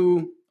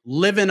to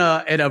live in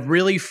a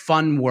really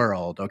fun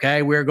world.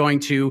 Okay. We're going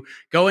to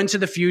go into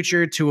the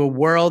future to a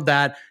world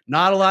that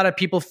not a lot of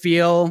people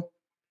feel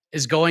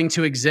is going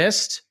to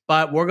exist,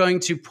 but we're going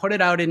to put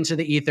it out into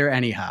the ether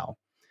anyhow.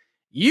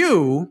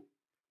 You,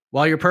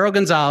 while you're Pearl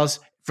Gonzalez,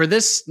 for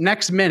this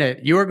next minute,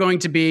 you are going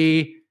to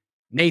be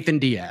Nathan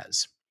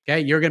Diaz.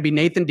 Okay. You're going to be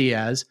Nathan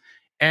Diaz.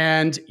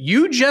 And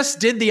you just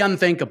did the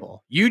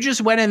unthinkable. You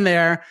just went in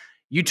there.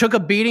 You took a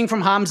beating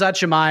from Khamzat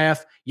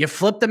Chimaev. You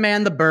flipped the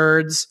man the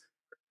birds.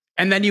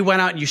 And then you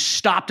went out and you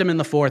stopped him in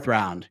the 4th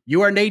round.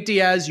 You are Nate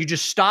Diaz. You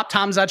just stopped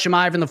Khamzat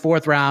Chimaev in the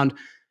 4th round.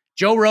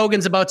 Joe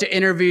Rogan's about to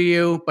interview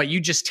you, but you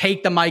just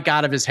take the mic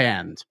out of his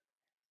hand.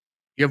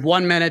 You have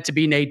 1 minute to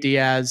be Nate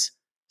Diaz.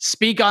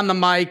 Speak on the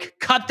mic.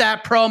 Cut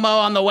that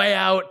promo on the way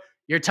out.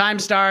 Your time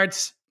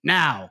starts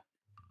now.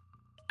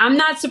 I'm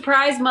not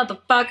surprised,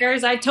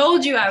 motherfuckers. I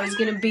told you I was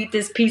going to beat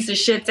this piece of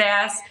shit's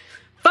ass.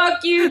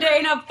 Fuck you,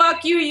 Dana.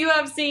 Fuck you,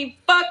 UFC.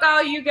 Fuck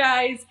all you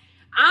guys.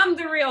 I'm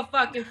the real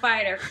fucking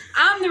fighter.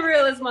 I'm the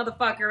realest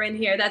motherfucker in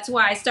here. That's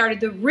why I started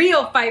the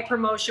Real Fight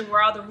promotion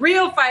where all the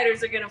real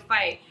fighters are going to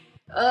fight.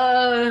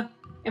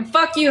 And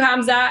fuck you,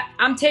 Khamzat.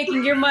 I'm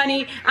taking your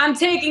money. I'm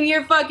taking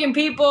your fucking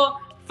people.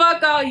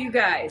 Fuck all you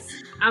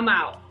guys. I'm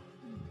out.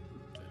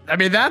 I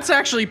mean, that's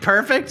actually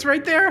perfect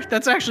right there.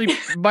 That's actually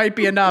might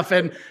be enough.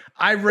 And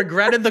I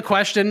regretted the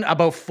question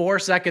about 4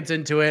 seconds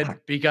into it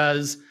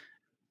because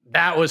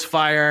that was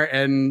fire.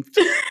 And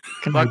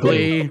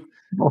luckily,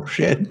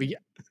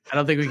 I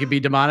don't think we could be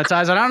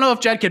demonetized. I don't know if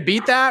Jed could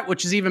beat that,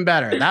 which is even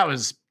better. That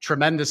was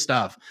tremendous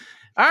stuff.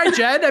 All right,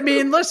 Jed. I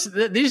mean,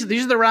 listen, these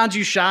are the rounds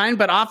you shine,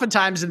 but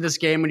oftentimes in this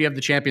game, when you have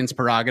the champion's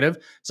prerogative,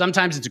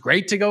 sometimes it's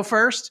great to go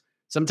first.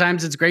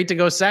 Sometimes it's great to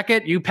go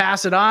second. You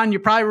pass it on.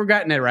 You're probably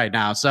regretting it right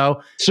now.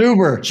 So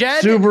super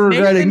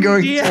regretting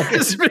going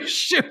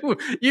second.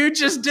 You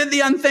just did the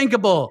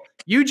unthinkable.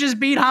 You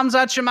just beat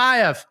Khamzat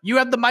Chimaev. You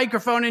have the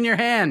microphone in your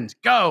hand.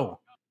 Go.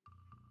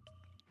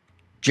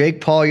 Jake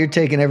Paul, you're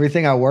taking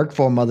everything I worked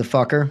for,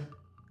 motherfucker.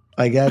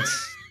 Like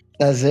that's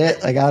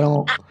it. Like I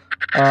don't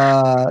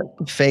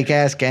fake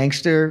ass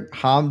gangster,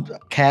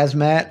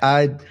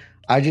 Khamzat.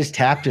 I just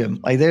tapped him.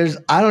 Like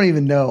I don't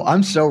even know.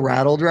 I'm so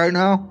rattled right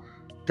now.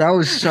 That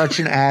was such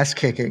an ass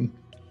kicking.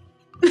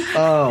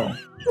 Oh,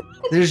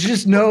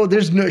 there's no,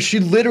 she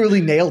literally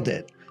nailed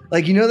it.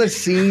 Like, you know, the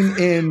scene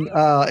in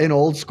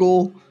Old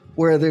School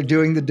where they're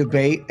doing the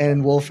debate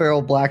and Will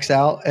Ferrell blacks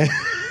out and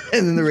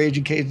then the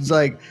Raging Cajuns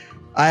like,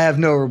 I have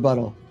no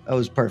rebuttal. That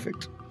was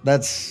perfect.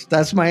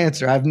 That's my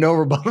answer. I have no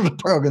rebuttal to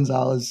Pearl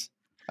Gonzalez.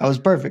 That was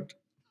perfect.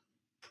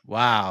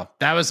 Wow.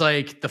 That was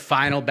like the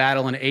final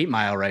battle in 8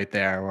 Mile right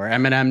there where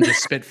Eminem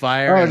just spit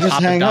fire and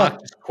just hang up.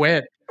 Just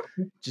quit.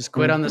 Just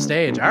quit on the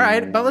stage. All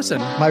right, but listen.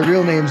 My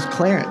real name's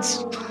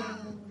Clarence.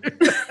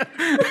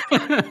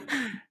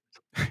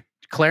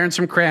 Clarence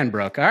from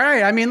Cranbrook. All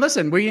right. I mean,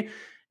 listen,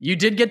 you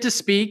did get to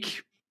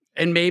speak,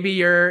 and maybe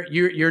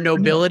your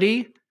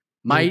nobility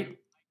might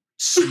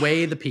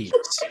sway the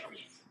peeps.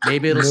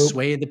 Maybe it'll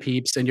sway the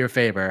peeps in your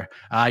favor.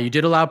 You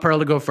did allow Pearl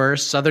to go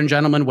first, Southern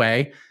Gentleman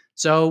way.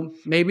 So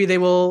maybe they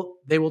will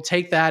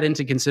take that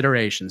into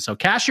consideration. So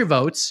cast your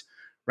votes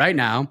right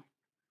now.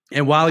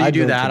 And while you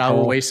do that, I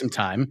will waste some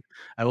time.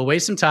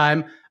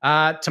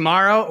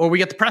 Tomorrow, or we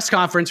get the press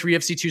conference for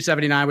UFC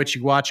 279, which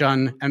you can watch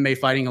on MMA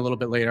Fighting a little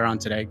bit later on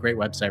today. Great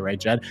website, right,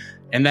 Jed?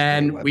 And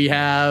then we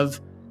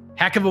have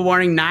Heck of a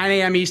Warning, 9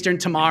 a.m. Eastern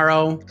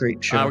tomorrow.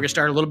 Great show. We're going to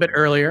start a little bit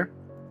earlier.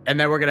 And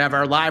then we're going to have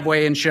our live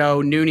weigh-in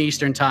show, noon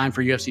Eastern time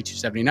for UFC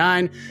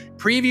 279.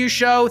 Preview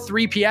show,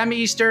 3 p.m.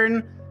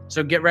 Eastern.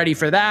 So get ready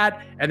for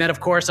that. And then, of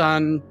course,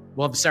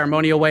 we'll have the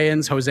ceremonial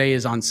weigh-ins. Jose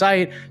is on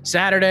site.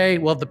 Saturday,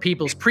 we'll have the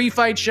People's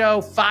Pre-Fight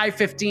Show,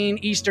 5:15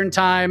 Eastern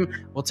Time.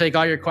 We'll take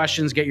all your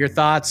questions, get your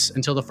thoughts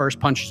until the first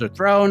punches are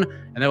thrown.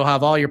 And then we'll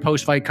have all your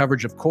post-fight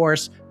coverage, of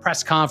course,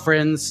 press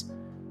conference,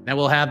 Then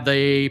we'll have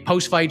the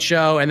post-fight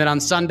show. And then on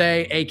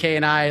Sunday, AK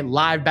and I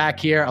live back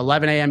here,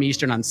 11 a.m.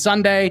 Eastern on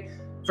Sunday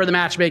for the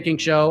matchmaking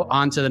show.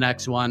 On to the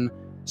next one.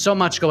 So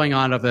much going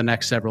on over the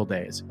next several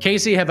days.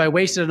 Casey, have I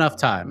wasted enough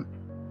time?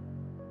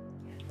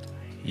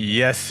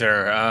 Yes,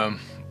 sir.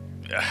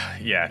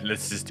 Yeah,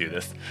 let's just do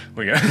this.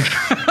 We go.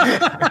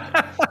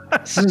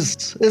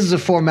 This is a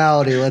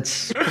formality.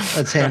 Let's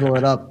handle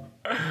it up.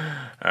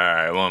 All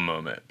right, one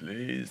moment,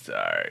 please. All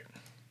right.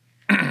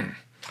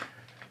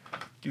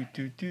 do.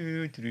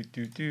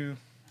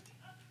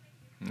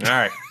 All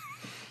right.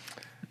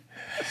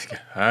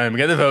 All right, we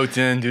got the votes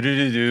in. Do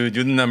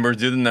the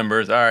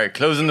numbers. All right,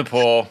 closing the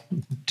poll.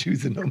 Do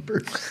the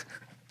numbers.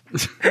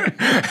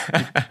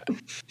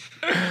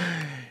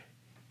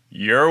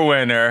 Your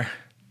winner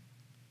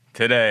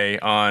today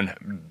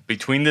on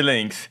Between the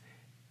Links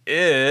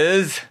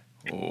is...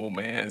 Oh,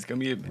 man, it's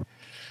going to be...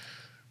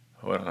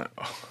 Hold on.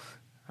 Oh.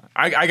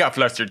 I got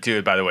flustered,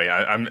 too, by the way.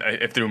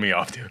 It threw me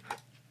off, too.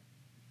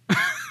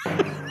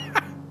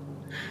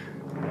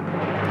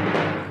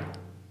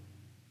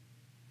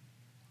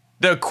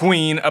 The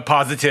queen of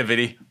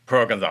positivity,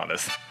 Pearl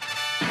Gonzalez.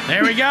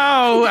 There we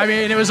go. I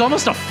mean, it was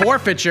almost a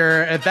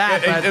forfeiture at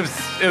that. It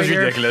was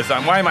ridiculous.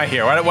 Why am I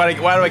here? Why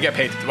do I get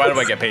paid? Why do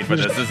I get paid for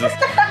this? This is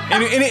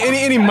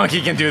any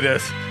monkey can do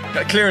this.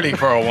 Clearly,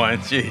 Pearl won.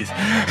 Jeez.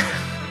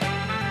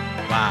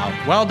 Wow.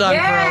 Well done,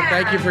 Pearl.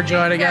 Thank you for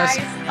joining us.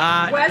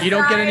 You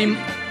don't get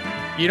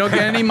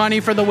any money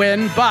for the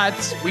win,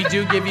 but we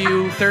do give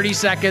you 30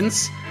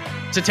 seconds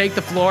to take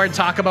the floor and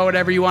talk about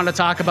whatever you want to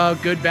talk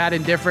about. Good, bad,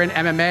 indifferent,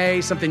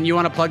 MMA, something you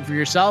want to plug for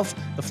yourself.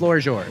 The floor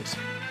is yours.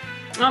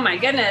 Oh my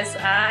goodness.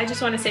 I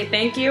just want to say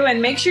thank you, and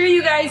make sure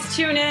you guys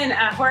tune in.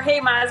 Jorge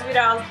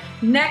Masvidal's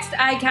next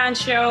Icon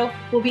show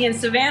will be in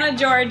Savannah,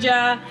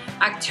 Georgia,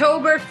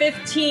 October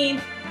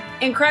 15th.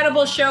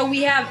 Incredible show.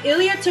 We have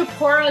Ilya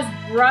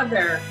Topuria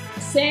brother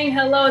saying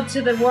hello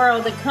to the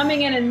world and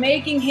coming in and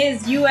making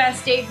his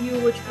U.S. debut,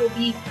 which will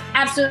be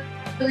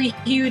absolutely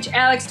huge.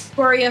 Alex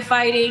Topuria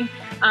fighting.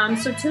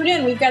 So tune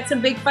in. We've got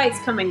some big fights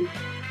coming.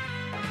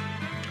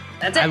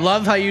 That's it. I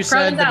love how you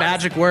said the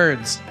magic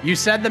words. You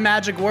said the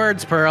magic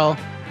words, Pearl.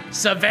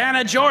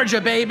 Savannah, Georgia,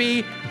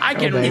 baby. I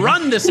can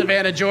run to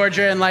Savannah,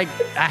 Georgia in like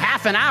a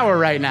half an hour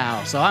right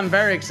now. So I'm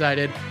very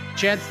excited.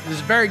 There's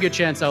a very good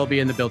chance I will be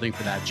in the building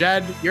for that.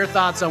 Jed, your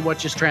thoughts on what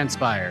just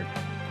transpired?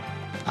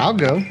 I'll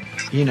go.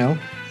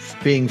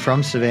 Being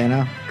from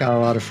Savannah, got a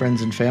lot of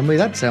friends and family.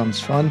 That sounds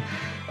fun.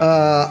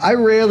 I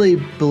rarely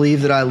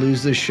believe that I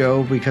lose this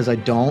show because I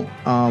don't.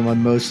 I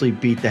mostly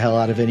beat the hell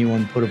out of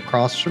anyone put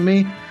across from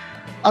me.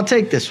 I'll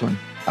take this one.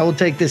 I will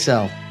take this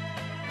L.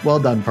 Well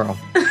done, Pearl.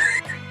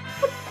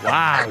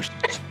 Wow.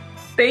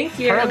 Thank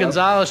you. Pearl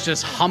Gonzalez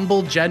just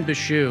humbled Jen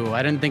Bashu.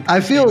 I didn't think.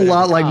 I feel a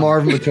lot like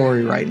Marvin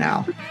Vittori right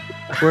now.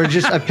 Where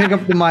I pick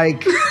up the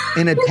mic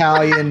in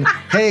Italian.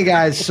 Hey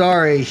guys,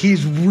 sorry,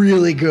 he's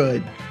really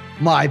good.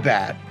 My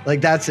bad. Like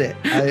that's it.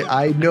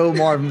 I know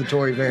Marvin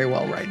Vittori very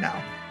well right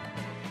now.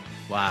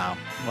 Wow.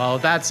 Well,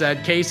 with that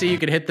said, Casey, you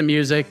could hit the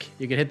music.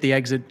 You could hit the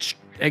exit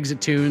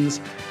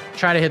tunes.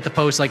 Try to hit the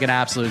post like an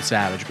absolute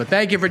savage. But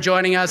thank you for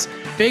joining us.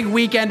 Big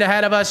weekend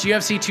ahead of us.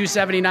 UFC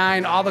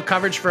 279. All the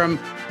coverage from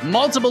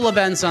multiple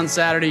events on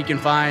Saturday you can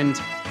find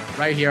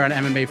right here on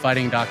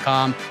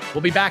MMAfighting.com.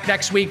 We'll be back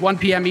next week, 1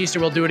 p.m.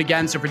 Eastern. We'll do it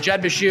again. So for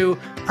Jed Bashu,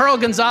 Pearl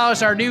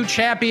Gonzalez, our new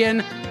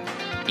champion,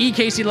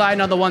 Casey Leiden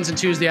on the ones and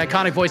twos, the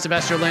iconic voice of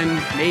Esther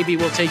Lynn. Maybe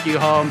we'll take you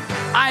home.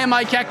 I am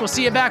Mike Heck. We'll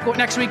see you back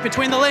next week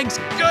Between the Links.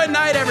 Good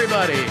night,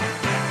 everybody.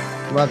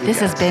 This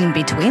has been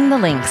Between the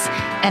Links,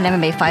 an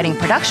MMA fighting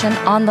production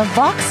on the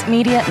Vox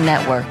Media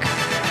Network.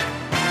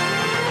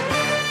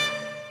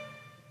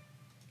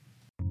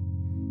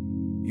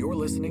 You're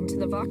listening to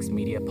the Vox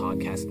Media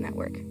Podcast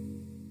Network.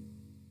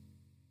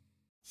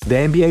 The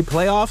NBA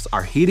playoffs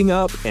are heating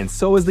up, and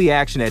so is the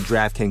action at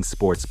DraftKings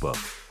Sportsbook,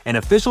 an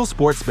official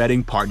sports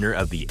betting partner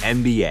of the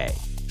NBA.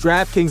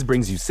 DraftKings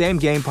brings you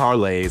same-game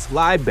parlays,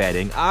 live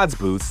betting, odds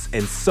boosts,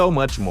 and so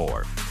much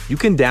more. You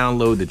can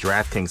download the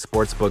DraftKings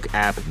Sportsbook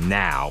app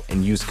now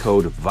and use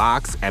code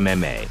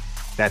VOXMMA.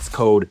 That's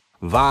code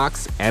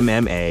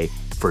VOXMMA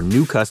for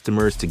new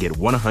customers to get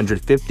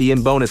 $150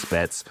 in bonus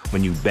bets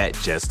when you bet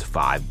just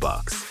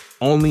 $5.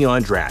 Only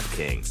on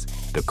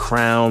DraftKings. The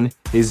crown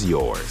is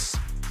yours.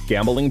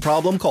 Gambling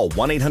problem? Call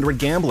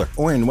 1-800-GAMBLER.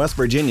 Or in West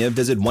Virginia,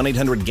 visit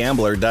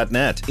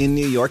 1-800-GAMBLER.net. In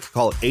New York,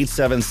 call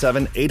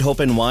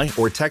 877-8-HOPE-NY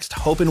or text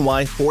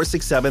HOPE-NY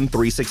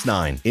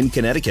 467-369. In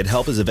Connecticut,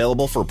 help is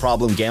available for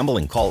problem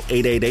gambling. Call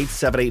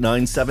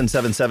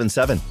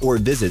 888-789-7777 or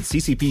visit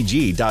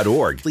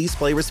ccpg.org. Please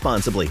play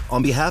responsibly.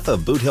 On behalf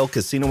of Boot Hill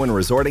Casino and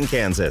Resort in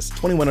Kansas,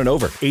 21 and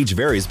over. Age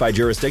varies by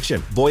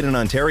jurisdiction. Void in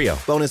Ontario.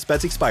 Bonus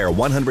bets expire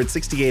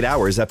 168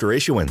 hours after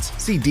issuance.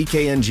 See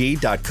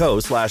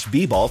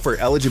dkng.co/bball for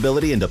eligibility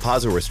and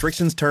deposit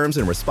restrictions, terms,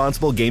 and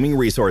responsible gaming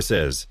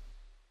resources.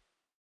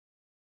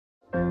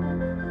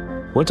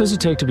 What does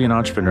it take to be an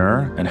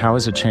entrepreneur, and how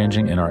is it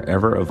changing in our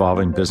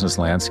ever-evolving business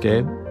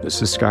landscape?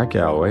 This is Scott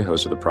Galloway,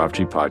 host of the Prop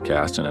G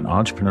podcast and an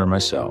entrepreneur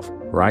myself.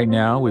 Right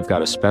now, we've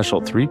got a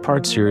special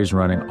 3-part series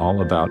running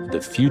all about the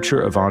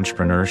future of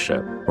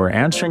entrepreneurship. We're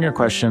answering your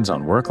questions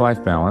on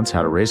work-life balance,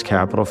 how to raise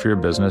capital for your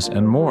business,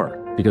 and more.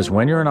 Because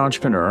when you're an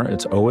entrepreneur,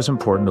 it's always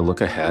important to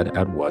look ahead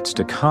at what's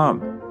to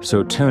come.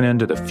 So tune in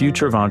to the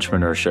Future of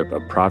Entrepreneurship,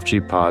 a Prop G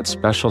Pod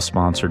special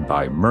sponsored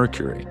by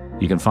Mercury.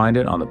 You can find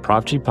it on the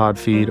Prop G Pod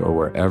feed or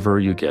wherever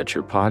you get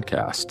your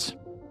podcasts.